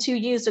think 2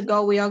 years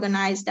ago, we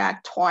organized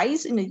that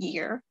twice in a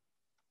year.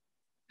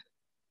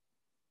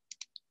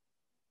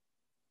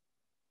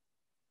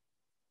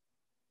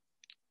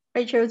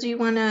 Rachel, do you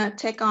want to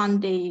take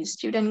on the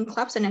student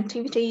clubs and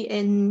activity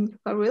in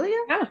Aurelia?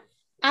 Yeah,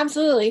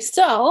 absolutely.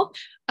 So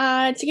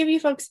to give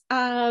you folks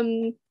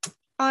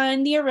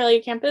on the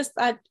Aurelia campus,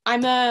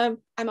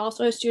 I'm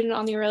also a student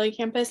on the Aurelia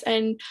campus,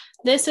 and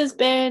this has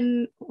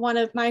been one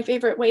of my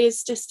favorite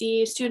ways to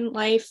see student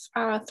life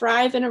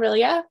thrive in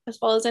Aurelia as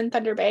well as in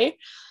Thunder Bay.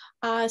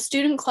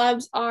 Student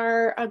clubs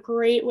are a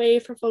great way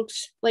for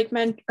folks like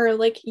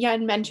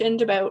Yen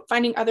mentioned about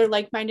finding other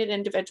like-minded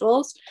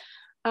individuals.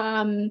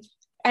 I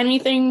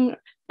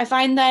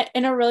find that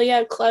in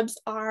Aurelia, clubs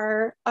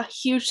are a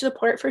huge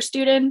support for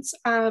students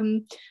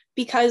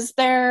because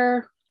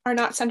there are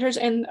not centers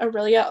in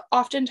Aurelia.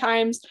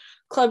 Oftentimes,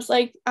 clubs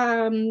like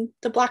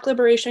the Black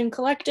Liberation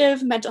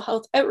Collective, Mental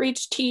Health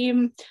Outreach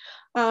Team,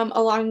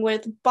 along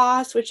with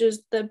BOSS, which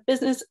is the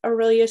Business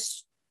Aurelia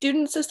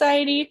Student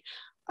Society,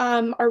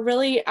 are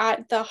really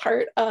at the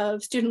heart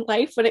of student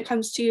life when it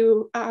comes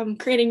to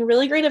creating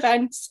really great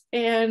events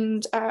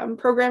and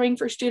programming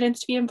for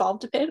students to be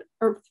involved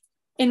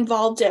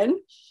in.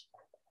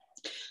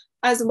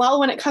 As well,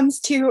 when it comes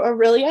to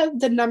Aurelia,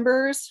 the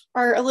numbers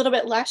are a little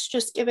bit less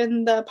just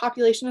given the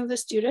population of the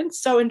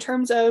students. So in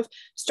terms of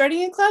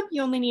starting a club,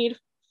 you only need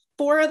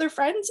 4 other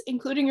friends,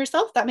 including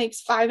yourself. That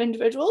makes 5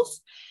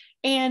 individuals.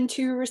 and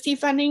to receive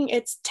funding,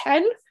 it's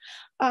 10.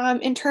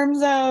 In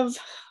terms of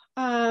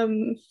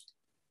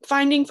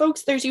finding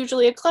folks, there's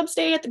usually a club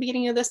stay at the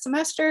beginning of the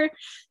semester.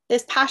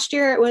 This past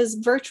year, it was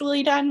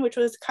virtually done, which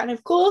was kind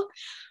of cool.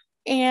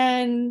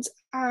 And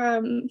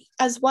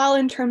as well,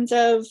 in terms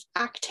of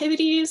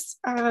activities,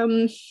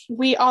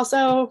 we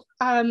also,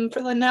 for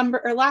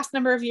the last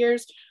number of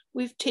years,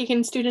 we've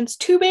taken students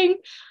tubing.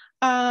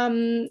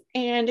 And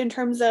in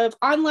terms of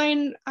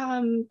online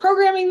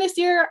programming this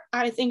year,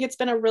 I think it's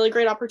been a really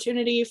great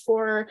opportunity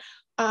for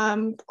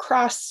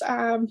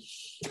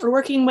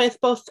working with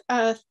both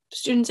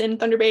students in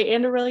Thunder Bay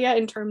and Aurelia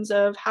in terms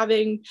of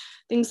having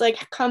things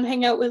like come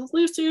hang out with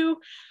Lusu,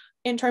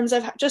 in terms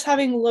of just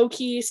having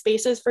low-key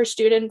spaces for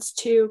students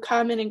to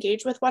come and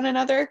engage with one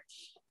another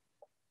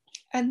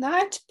and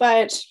that.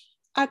 But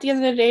at the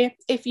end of the day,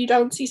 if you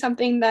don't see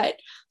something that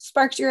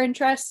sparks your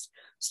interest,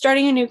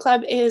 starting a new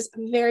club is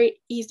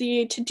very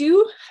easy to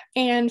do,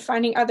 and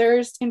finding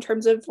others in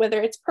terms of whether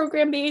it's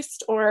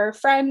program-based or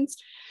friends,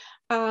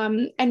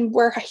 and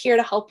we're here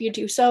to help you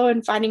do so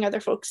and finding other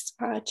folks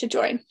to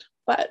join.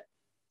 But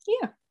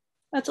yeah,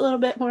 that's a little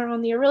bit more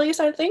on the Aurelia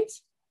side of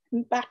things.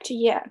 Back to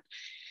Yan.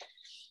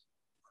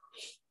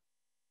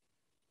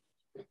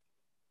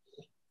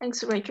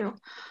 Thanks, Rachel.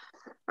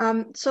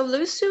 So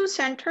Lusu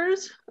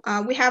centers,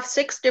 we have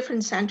 6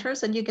 different centers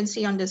that you can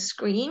see on the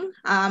screen.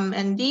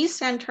 And these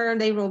centers,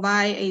 they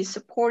provide a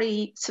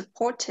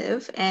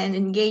supportive and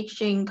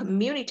engaging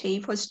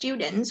community for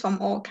students from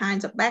all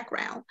kinds of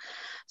backgrounds.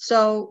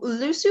 So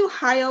Lusu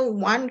hire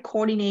 1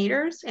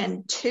 coordinators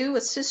and 2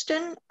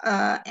 assistants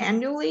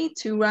annually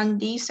to run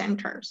these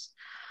centers.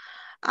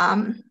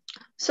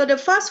 So the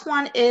first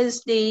one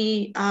is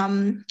the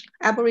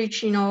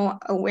Aboriginal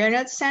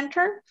Awareness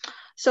Center.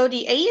 So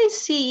the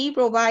AAC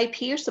provide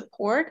peer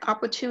support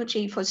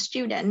opportunity for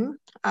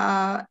student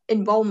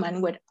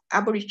involvement with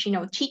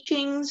Aboriginal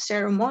teachings,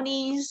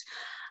 ceremonies,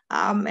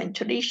 and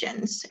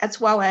traditions,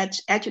 as well as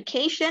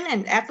education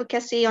and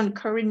advocacy on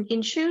current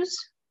issues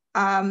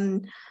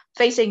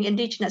facing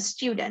Indigenous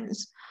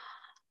students.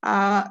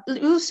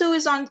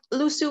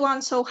 Lusu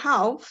also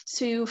helped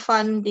to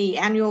fund the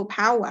annual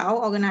powwow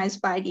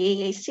organized by the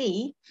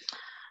AAC.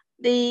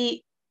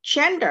 The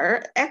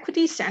Gender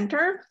Equity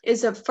Center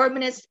is a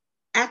feminist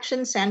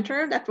action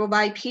center that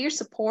provides peer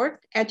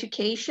support,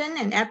 education,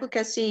 and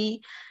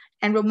advocacy,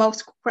 and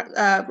promotes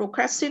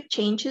progressive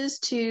changes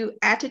to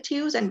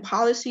attitudes and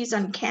policies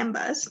on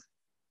campus.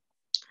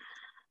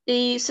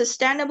 The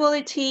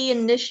Sustainability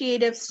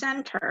Initiative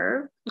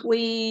Center,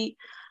 we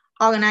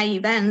organize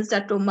events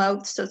that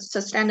promote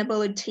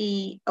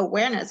sustainability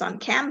awareness on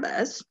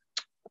campus.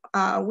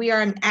 We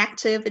are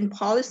active in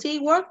policy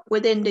work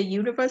within the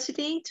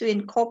university to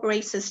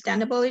incorporate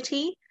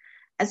sustainability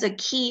as a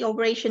key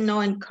operational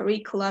and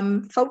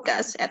curriculum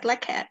focus at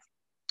Lakehead.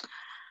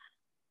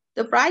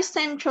 The Bright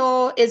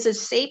Central is a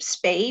safe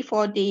space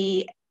for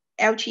the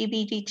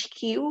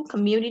LGBTQ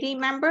community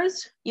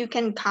members. You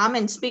can come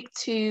and speak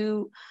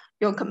to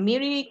your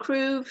community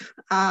group,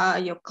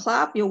 your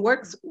club, your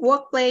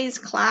workplace,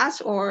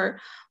 class, or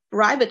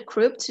private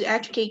group to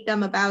educate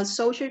them about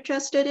social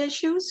justice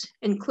issues,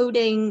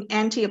 including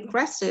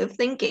anti-aggressive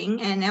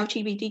thinking and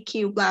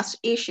LGBTQ+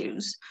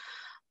 issues.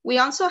 We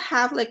also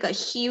have like a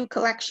huge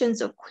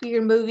collections of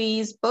queer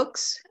movies,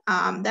 books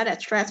that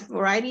address a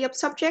variety of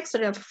subjects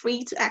that are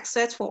free to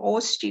access for all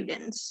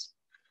students.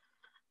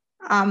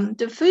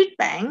 The food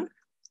bank.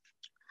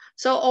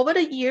 So over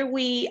the year,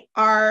 we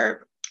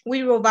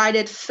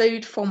provided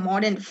food for more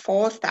than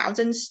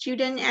 4,000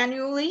 students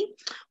annually.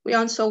 We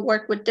also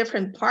work with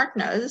different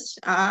partners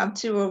to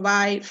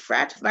provide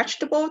fresh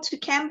vegetable to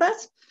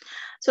campus.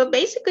 So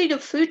basically the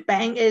food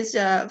bank is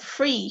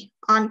free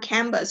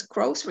on-campus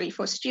grocery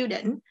for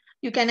students.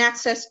 You can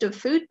access the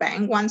food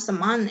bank once a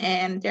month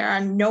and there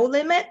are no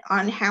limit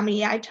on how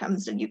many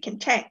items that you can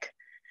take.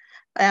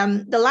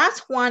 The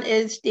last one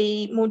is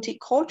the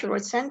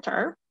Multicultural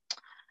Center.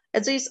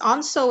 It is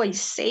also a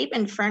safe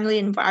and friendly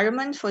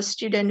environment for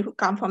students who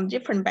come from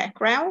different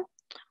backgrounds.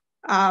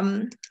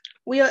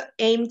 We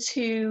aim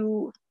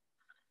to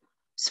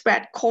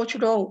spread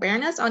cultural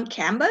awareness on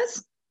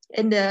campus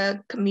in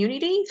the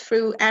community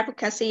through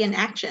advocacy and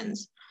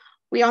actions.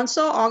 We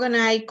also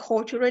organize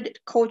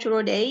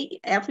cultural day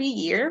every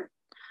year.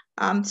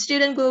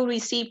 Students will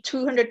receive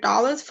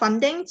 $200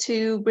 funding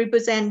to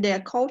represent their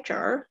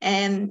culture,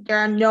 and there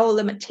are no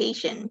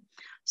limitations.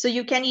 So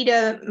you can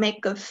either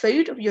make a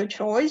food of your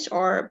choice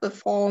or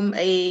perform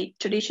a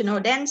traditional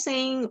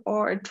dancing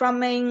or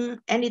drumming,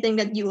 anything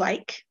that you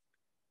like.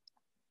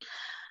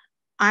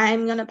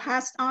 I'm gonna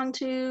pass on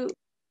to.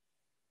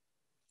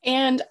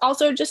 And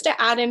also just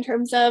to add in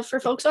terms of for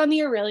folks on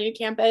the Aurelia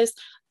campus,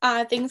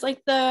 things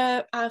like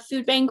the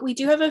food bank, we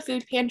do have a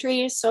food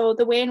pantry. So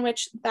the way in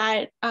which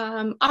that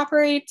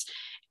operates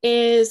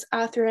is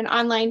through an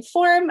online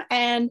form.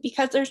 And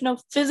because there's no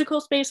physical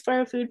space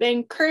for a food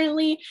bank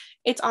currently,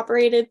 it's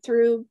operated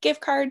through gift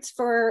cards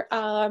for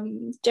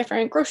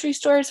different grocery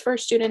stores for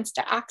students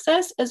to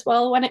access as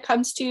well. When it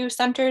comes to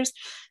centers,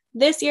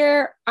 this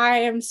year, I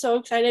am so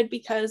excited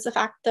because the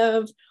fact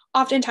of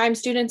oftentimes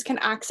students can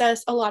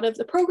access a lot of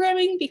the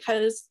programming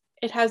because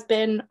it has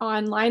been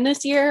online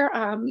this year.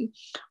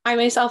 I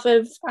myself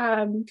have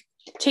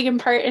taken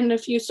part in a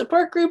few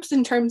support groups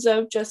in terms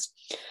of just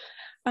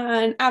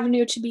an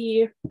avenue to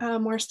be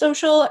more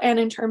social, and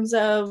in terms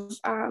of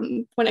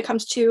when it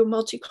comes to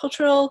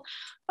multicultural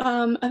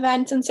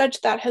events and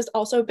such, that has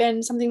also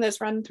been something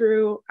that's run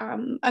through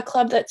a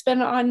club that's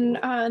been on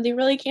the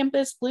Aurelia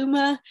campus,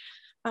 Luma,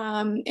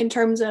 in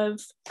terms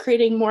of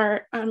creating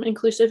more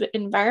inclusive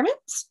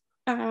environments.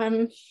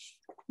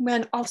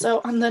 Then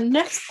also on the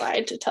next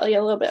slide to tell you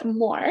a little bit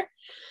more.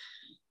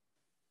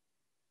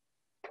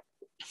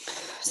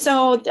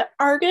 So the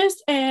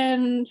Argus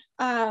and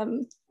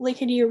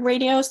Lakehead U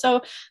Radio.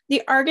 So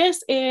the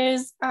Argus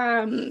is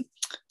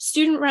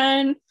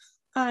student-run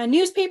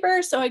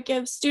newspaper, so it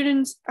gives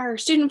students or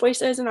student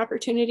voices an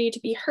opportunity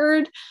to be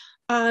heard.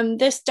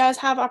 This does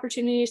have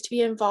opportunities to be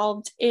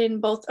involved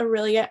in both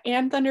Aurelia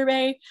and Thunder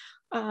Bay.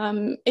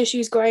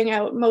 Issues going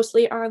out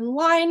mostly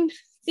online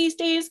these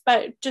days,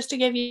 but just to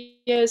give you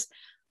guys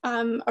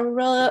a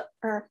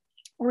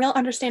real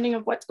understanding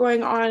of what's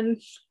going on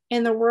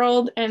in the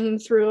world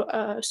and through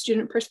a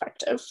student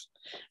perspective.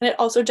 And it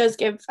also does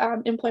give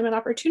employment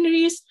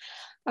opportunities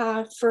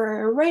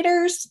for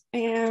writers,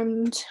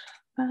 and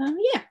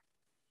yeah.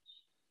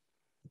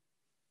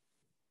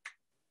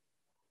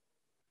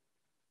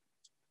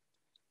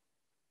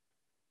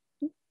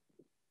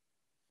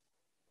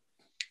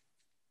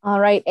 All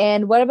right,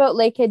 and what about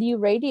Lakehead U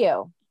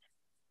Radio?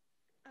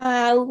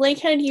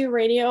 Lakehead U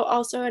Radio,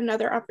 also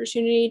another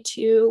opportunity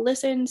to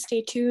listen,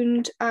 stay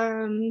tuned,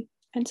 and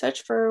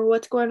such for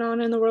what's going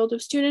on in the world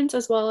of students,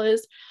 as well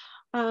as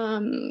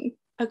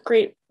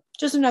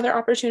just another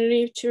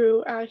opportunity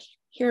to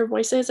hear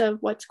voices of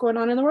what's going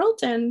on in the world.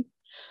 And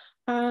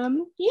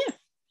yeah.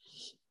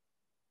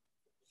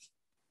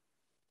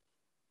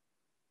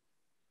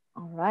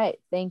 All right,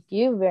 thank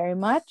you very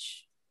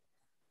much.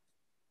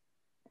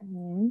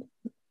 And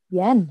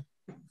Yen.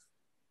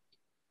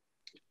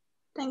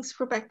 Thanks,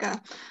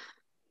 Rebecca.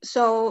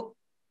 So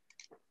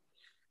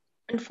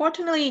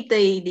unfortunately,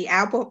 the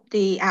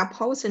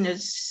outpost in the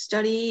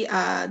study,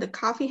 the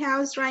coffee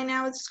house right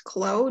now is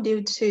closed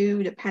due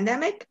to the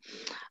pandemic.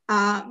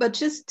 But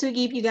just to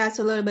give you guys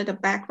a little bit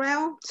of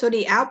background, so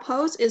the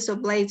outpost is a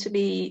place to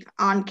be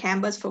on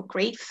campus for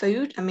great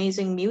food,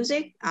 amazing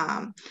music,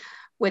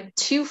 with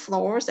 2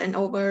 floors and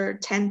over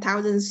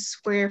 10,000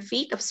 square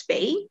feet of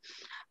space.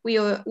 We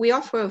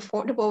offer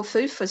affordable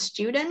food for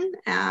students,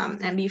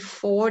 and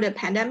before the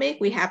pandemic,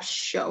 we have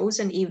shows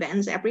and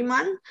events every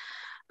month.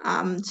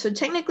 So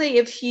technically,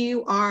 if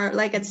you are,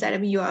 like I said,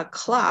 if you are a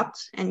club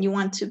and you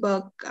want to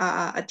book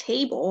a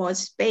table or a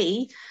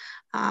space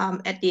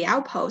at the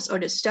outpost or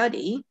the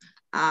study,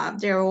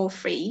 they're all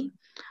free.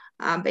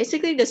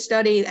 Basically, the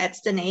study,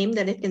 that's the name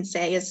that it can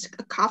say, is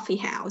a coffee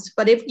house.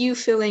 But if you're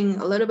feeling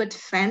a little bit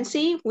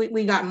fancy,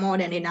 we got more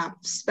than enough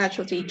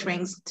specialty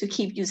drinks to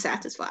keep you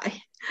satisfied.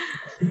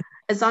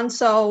 It's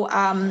also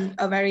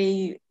a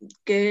very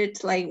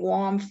good, like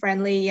warm,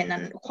 friendly, and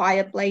a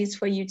quiet place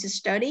for you to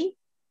study.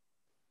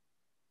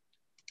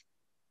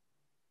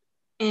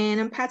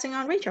 And I'm passing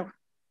on Rachel.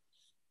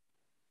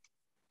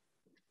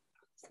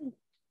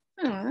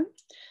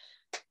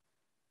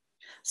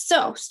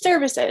 So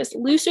services,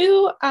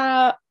 LUSU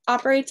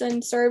operates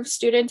and serves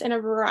students in a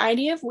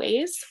variety of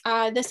ways.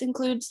 This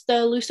includes the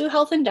LUSU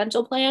Health and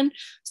Dental Plan.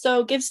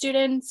 So give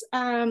students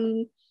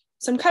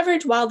some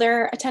coverage while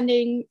they're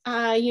attending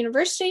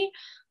university.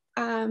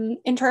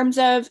 In terms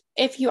of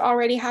if you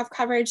already have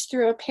coverage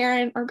through a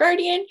parent or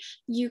guardian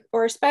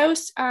or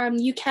spouse,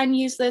 you can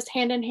use this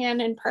hand in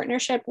hand in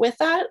partnership with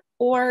that.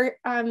 Or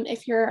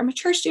if you're a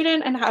mature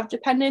student and have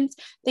dependents,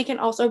 they can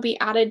also be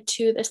added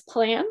to this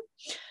plan.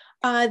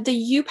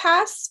 The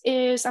UPass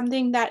is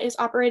something that is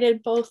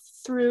operated both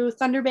through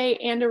Thunder Bay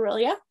and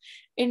Aurelia,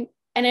 and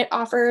it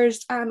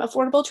offers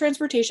affordable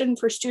transportation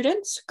for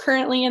students.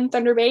 Currently in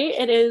Thunder Bay,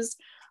 it is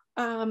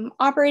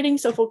operating,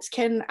 so folks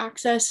can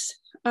access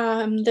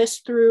this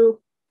through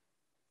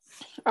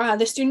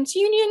the Students'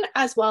 Union,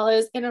 as well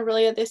as in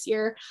Aurelia this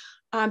year.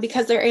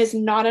 Because there is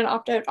not an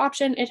opt-out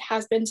option, it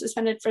has been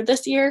suspended for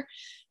this year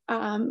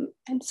and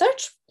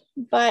such.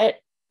 But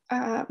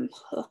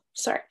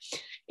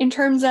in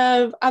terms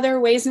of other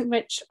ways in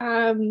which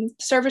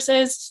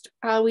services,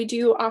 we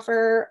do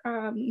offer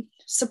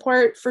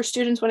support for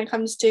students when it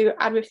comes to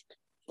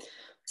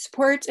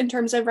supports in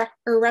terms of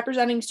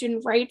representing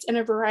student rights in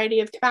a variety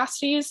of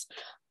capacities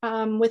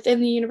within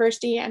the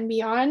university and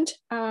beyond.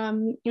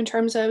 In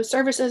terms of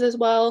services as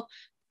well,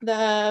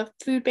 the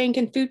food bank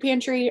and food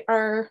pantry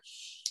are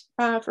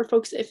for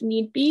folks if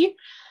need be.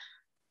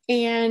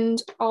 And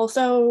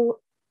also,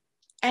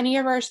 any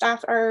of our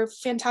staff are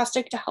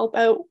fantastic to help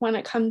out when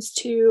it comes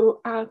to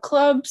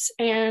clubs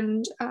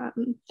and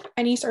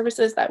any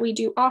services that we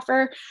do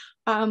offer.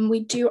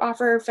 We do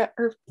offer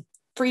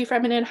free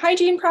feminine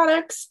hygiene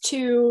products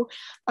to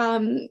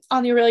on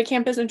the Aurelia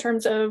campus in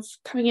terms of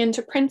coming in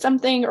to print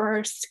something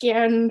or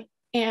scan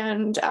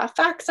and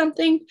fax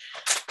something.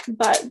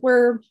 but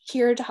we're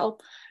here to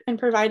help and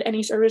provide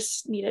any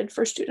service needed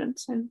for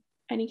students in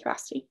any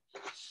capacity.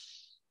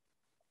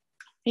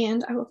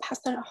 And I will pass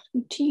that off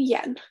to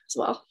Yen as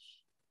well.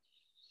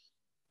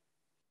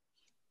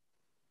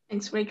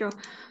 Thanks, Rachel.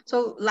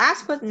 So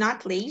last but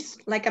not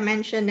least, like I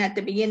mentioned at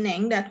the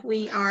beginning, that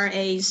we are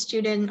a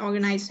student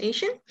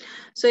organization.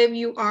 So if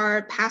you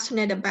are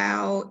passionate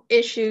about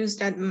issues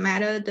that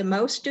matter the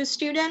most to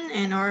students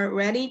and are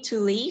ready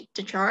to lead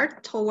the charge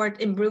toward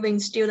improving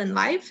student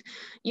life,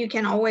 you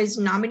can always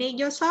nominate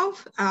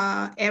yourself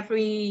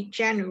every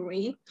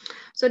January.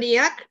 So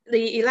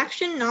the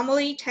election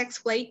normally takes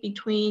place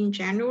between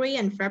January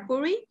and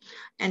February,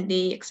 and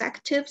the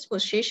executive's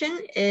position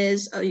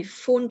is a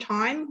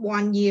full-time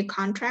one-year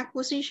contract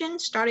position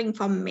starting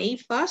from May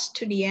 1st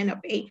to the end of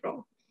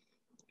April.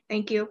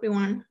 Thank you,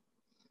 everyone.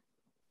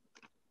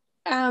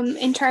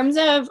 In terms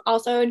of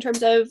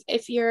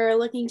if you're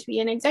looking to be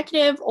an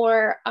executive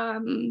or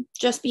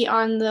just be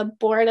on the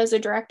board as a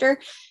director,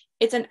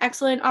 it's an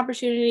excellent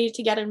opportunity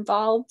to get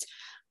involved.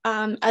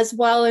 As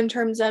well, in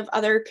terms of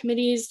other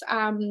committees,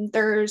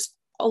 there's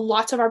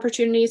lots of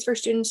opportunities for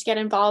students to get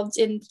involved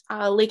in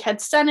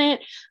Lakehead Senate,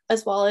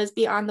 as well as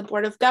be on the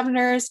Board of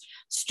Governors.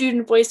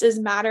 Student voices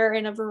matter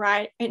in a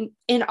variety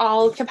in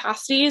all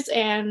capacities,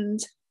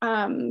 and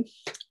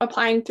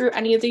applying through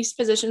any of these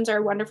positions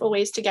are wonderful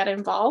ways to get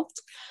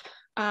involved.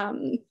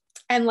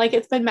 And like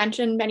it's been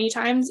mentioned many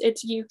times,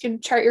 you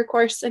can chart your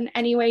course in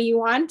any way you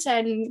want,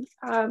 and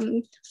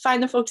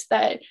find the folks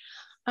that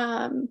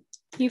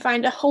you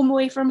find a home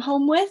away from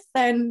home with,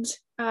 and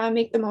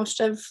make the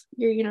most of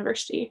your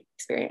university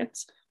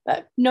experience.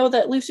 But know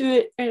that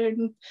LUSU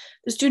and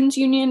the Students'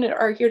 Union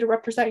are here to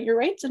represent your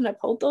rights and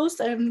uphold those.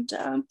 And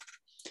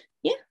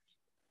yeah.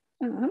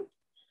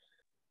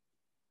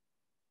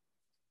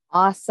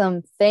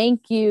 Awesome.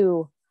 Thank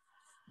you.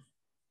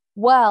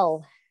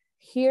 Well,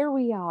 here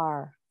we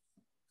are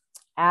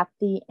at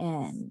the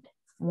end.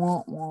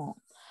 Womp womp.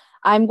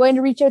 I'm going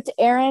to reach out to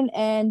Erin,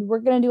 and we're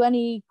going to do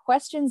any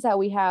questions that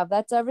we have.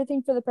 That's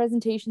everything for the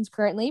presentations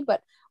currently,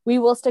 but we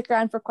will stick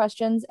around for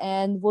questions,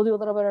 and we'll do a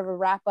little bit of a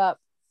wrap up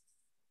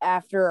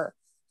after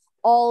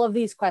all of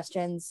these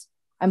questions.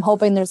 I'm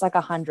hoping there's like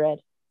 100.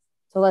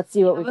 So let's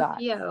see what we got.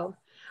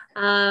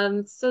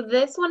 So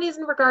this one is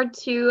in regard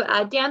to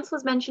dance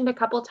was mentioned a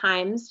couple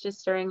times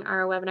just during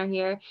our webinar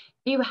here.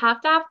 Do you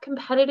have to have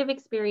competitive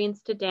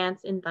experience to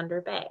dance in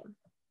Thunder Bay?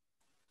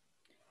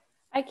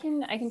 I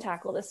can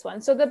tackle this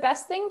one. So the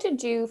best thing to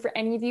do for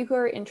any of you who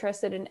are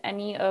interested in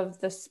any of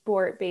the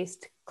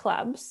sport-based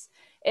clubs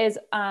is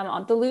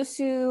on the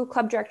LUSU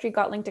club directory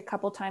got linked a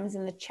couple times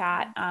in the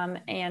chat,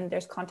 and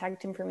there's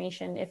contact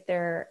information if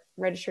they're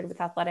registered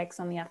with athletics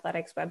on the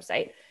athletics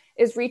website,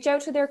 is reach out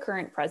to their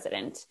current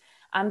president.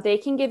 They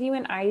can give you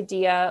an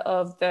idea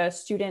of the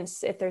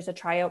students, if there's a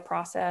tryout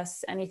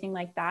process, anything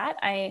like that.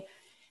 I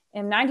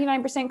am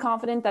 99%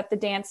 confident that the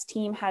dance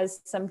team has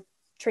some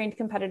trained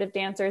competitive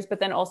dancers, but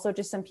then also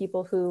just some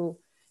people who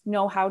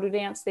know how to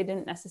dance. They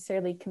didn't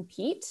necessarily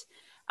compete.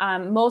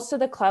 Most of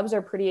the clubs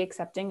are pretty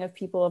accepting of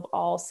people of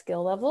all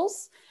skill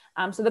levels.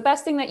 So the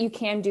best thing that you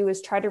can do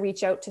is try to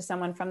reach out to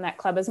someone from that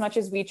club. As much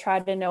as we try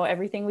to know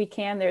everything we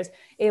can, there's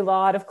a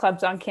lot of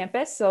clubs on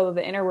campus. So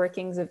the inner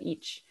workings of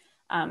each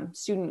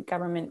student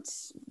government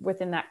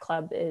within that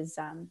club is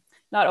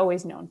not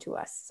always known to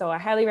us. So I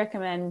highly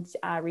recommend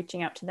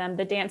reaching out to them.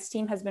 The dance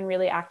team has been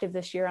really active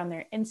this year on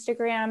their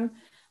Instagram.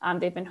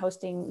 They've been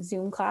hosting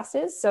Zoom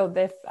classes. So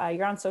if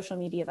you're on social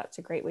media, that's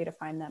a great way to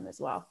find them as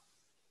well.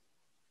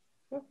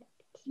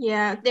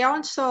 Yeah, they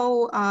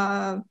also,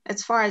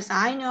 as far as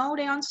I know,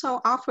 they also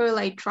offer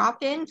like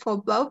drop-in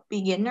for both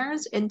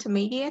beginners,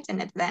 intermediate,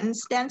 and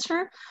advanced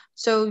dancer.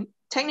 So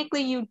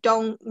technically you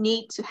don't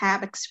need to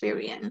have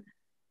experience.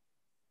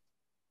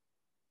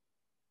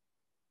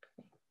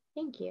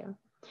 Thank you.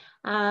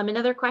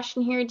 Another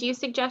question here, do you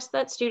suggest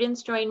that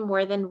students join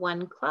more than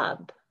one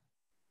club?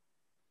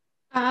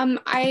 I've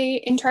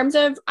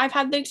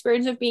had the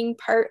experience of being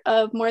part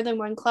of more than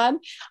one club.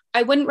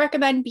 I wouldn't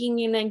recommend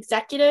being an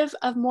executive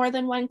of more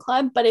than one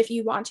club, but if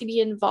you want to be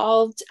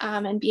involved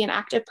and be an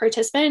active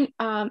participant,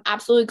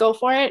 absolutely go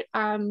for it.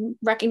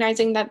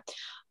 Recognizing that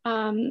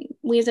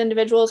we as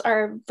individuals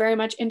are very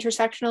much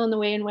intersectional in the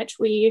way in which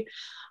we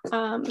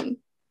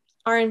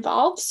are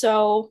involved.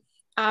 So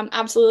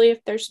absolutely,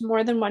 if there's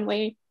more than one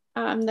way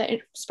that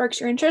it sparks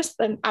your interest,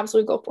 then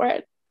absolutely go for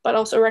it, but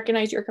also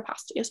recognize your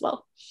capacity as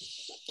well.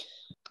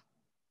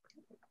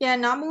 Yeah,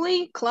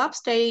 normally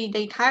clubs, they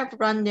kind of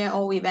run their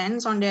own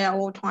events on their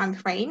own time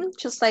frame.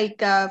 Just like,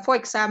 for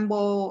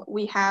example,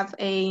 we have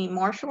a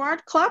martial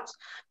art club.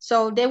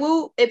 So they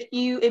will, if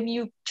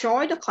you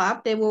join the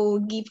club, they will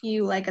give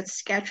you like a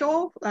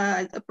schedule,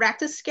 a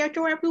practice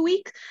schedule every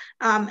week.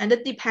 And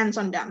it depends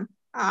on them.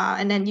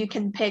 And then you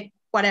can pick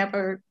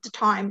whatever the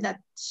time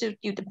that suits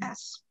you the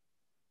best.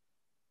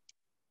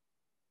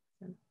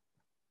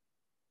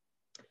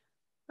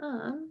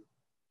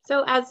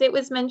 So as it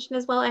was mentioned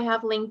as well, I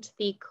have linked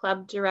the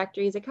club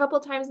directories a couple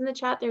times in the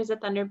chat. There's a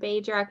Thunder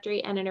Bay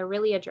directory and an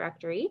Aurelia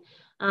directory.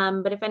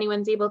 But if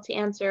anyone's able to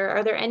answer,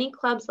 are there any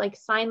clubs like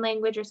sign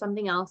language or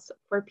something else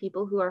for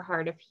people who are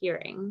hard of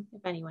hearing,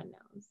 if anyone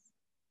knows?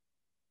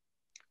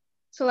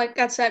 So like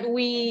I said,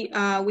 we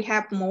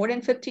have more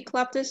than 50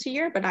 clubs this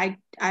year, but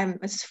I'm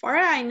as far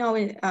as I know,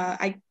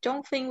 I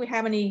don't think we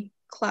have any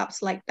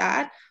clubs like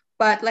that.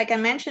 But like I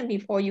mentioned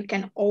before, you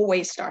can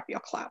always start your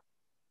club.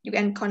 You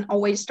can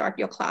always start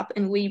your club,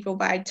 and we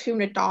provide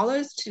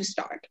 $200 to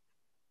start.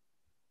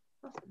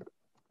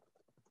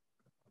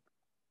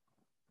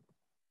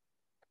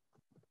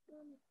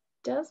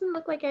 Doesn't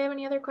look like I have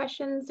any other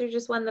questions. There's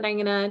just one that I'm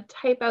gonna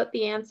type out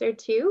the answer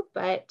to,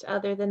 but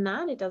other than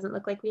that, it doesn't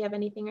look like we have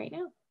anything right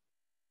now.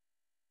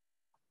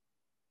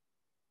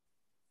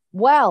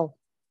 Well,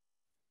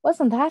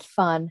 wasn't that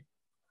fun?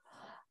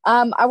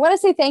 I want to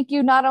say thank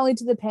you not only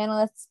to the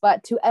panelists,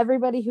 but to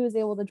everybody who was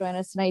able to join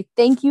us tonight.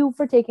 Thank you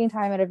for taking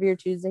time out of your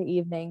Tuesday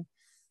evening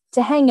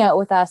to hang out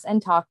with us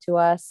and talk to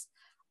us.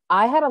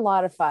 I had a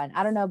lot of fun.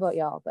 I don't know about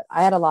y'all, but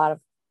I had a lot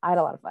of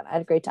fun. I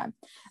had a great time.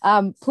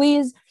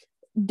 Please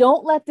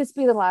don't let this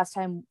be the last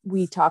time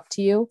we talk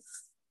to you.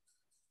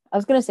 I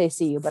was going to say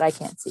see you, but I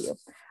can't see you.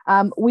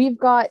 We've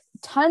got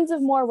tons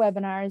of more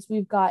webinars.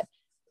 We've got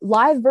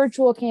live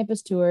virtual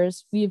campus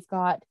tours. We've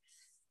got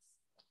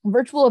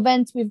virtual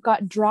events. We've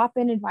got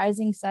drop-in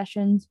advising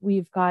sessions.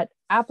 We've got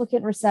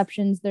applicant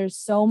receptions. There's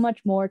so much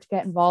more to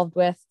get involved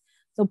with.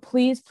 So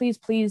please, please,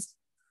 please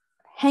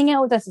hang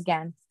out with us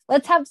again.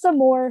 Let's have some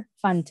more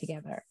fun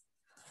together.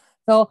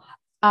 So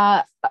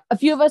a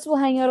few of us will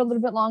hang out a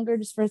little bit longer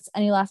just for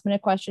any last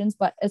minute questions.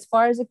 But as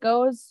far as it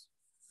goes,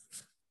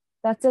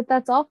 that's it.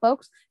 That's all,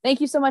 folks. Thank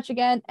you so much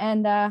again,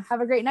 and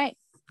have a great night.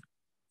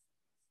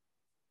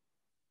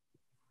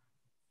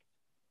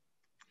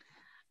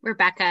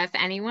 Rebecca, if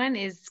anyone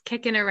is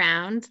kicking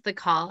around the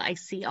call, I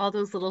see all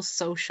those little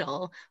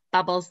social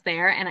bubbles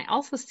there. And I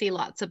also see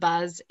lots of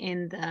buzz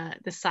in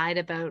the side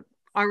about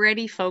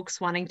already folks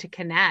wanting to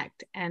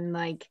connect and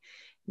like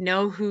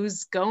know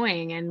who's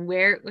going and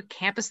what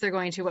campus they're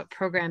going to, what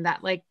program.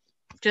 That like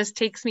just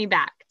takes me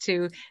back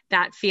to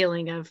that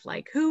feeling of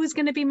like, who is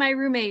going to be my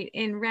roommate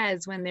in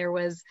res when there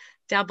was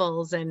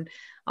doubles and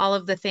all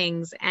of the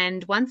things.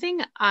 And one thing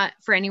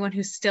for anyone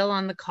who's still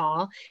on the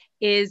call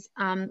is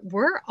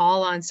we're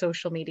all on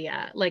social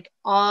media, like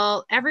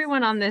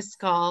everyone on this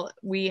call,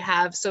 we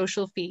have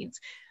social feeds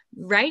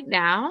right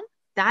now.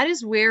 That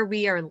is where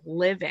we are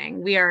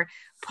living. We are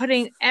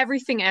putting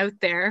everything out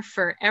there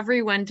for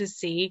everyone to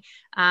see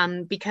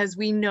because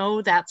we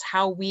know that's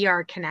how we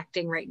are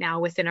connecting right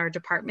now within our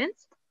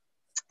departments.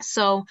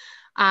 So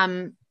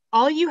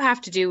all you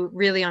have to do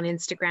really on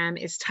Instagram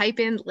is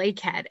type in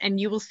Lakehead and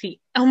you will see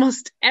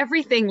almost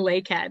everything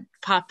Lakehead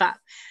pop up.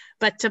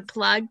 But to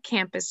plug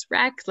campus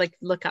rec, like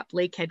look up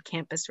Lakehead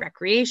Campus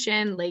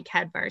Recreation,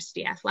 Lakehead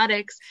Varsity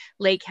Athletics,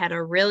 Lakehead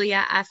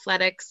Aurelia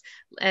Athletics.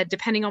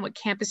 Depending on what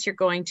campus you're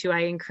going to, I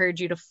encourage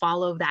you to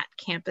follow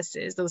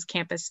those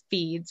campus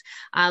feeds.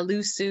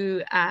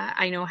 LUSU,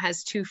 I know,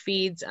 has 2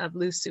 feeds of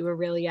LUSU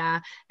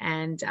Aurelia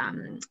and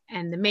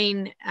the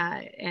main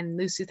and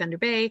LUSU Thunder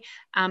Bay.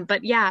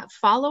 But yeah,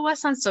 follow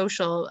us on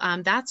social.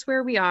 That's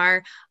where we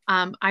are.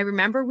 I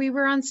remember we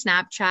were on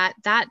Snapchat.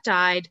 That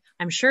died.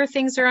 I'm sure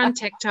things are on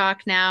TikTok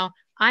now.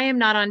 I am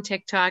not on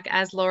TikTok,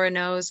 as Laura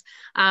knows.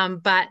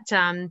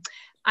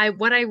 I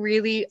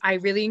really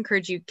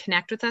encourage you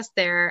connect with us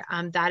there.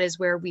 That is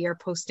where we are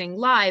posting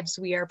lives.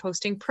 We are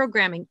posting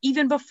programming.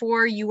 Even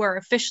before you are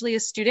officially a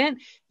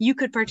student, you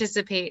could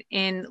participate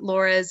in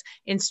Laura's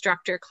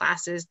instructor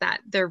classes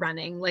that they're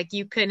running. Like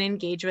you can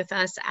engage with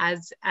us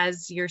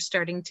as you're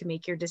starting to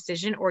make your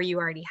decision, or you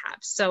already have.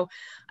 So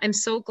I'm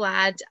so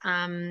glad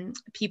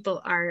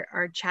people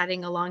are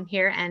chatting along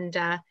here. And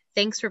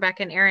thanks,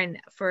 Rebecca and Aaron,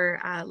 for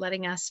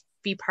letting us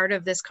be part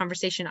of this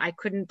conversation. I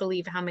couldn't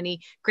believe how many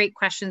great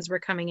questions were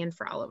coming in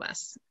for all of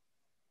us.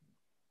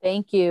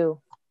 Thank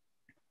you.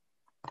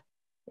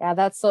 Yeah,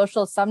 that's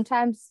social.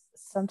 Sometimes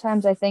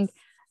I think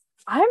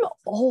I'm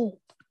old.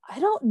 I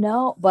don't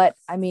know, but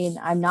I mean,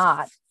 I'm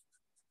not.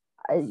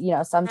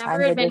 Sometimes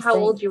Never admit how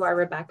old you are,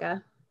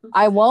 Rebecca.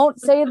 I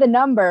won't say the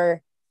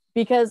number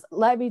because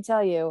let me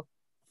tell you,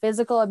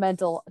 physical and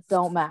mental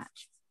don't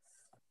match.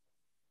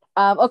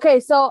 Okay,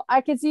 so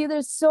I can see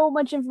there's so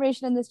much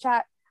information in this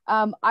chat.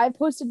 I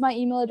posted my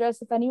email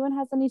address. If anyone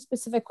has any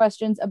specific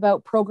questions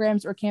about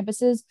programs or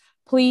campuses,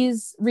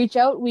 please reach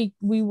out. We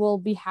will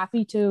be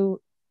happy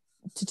to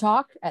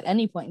talk at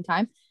any point in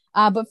time.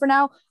 But for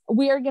now,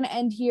 we are going to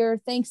end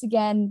here. Thanks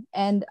again.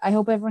 And I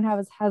hope everyone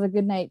has a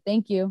good night.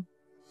 Thank you.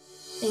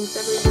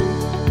 Thanks,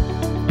 everyone.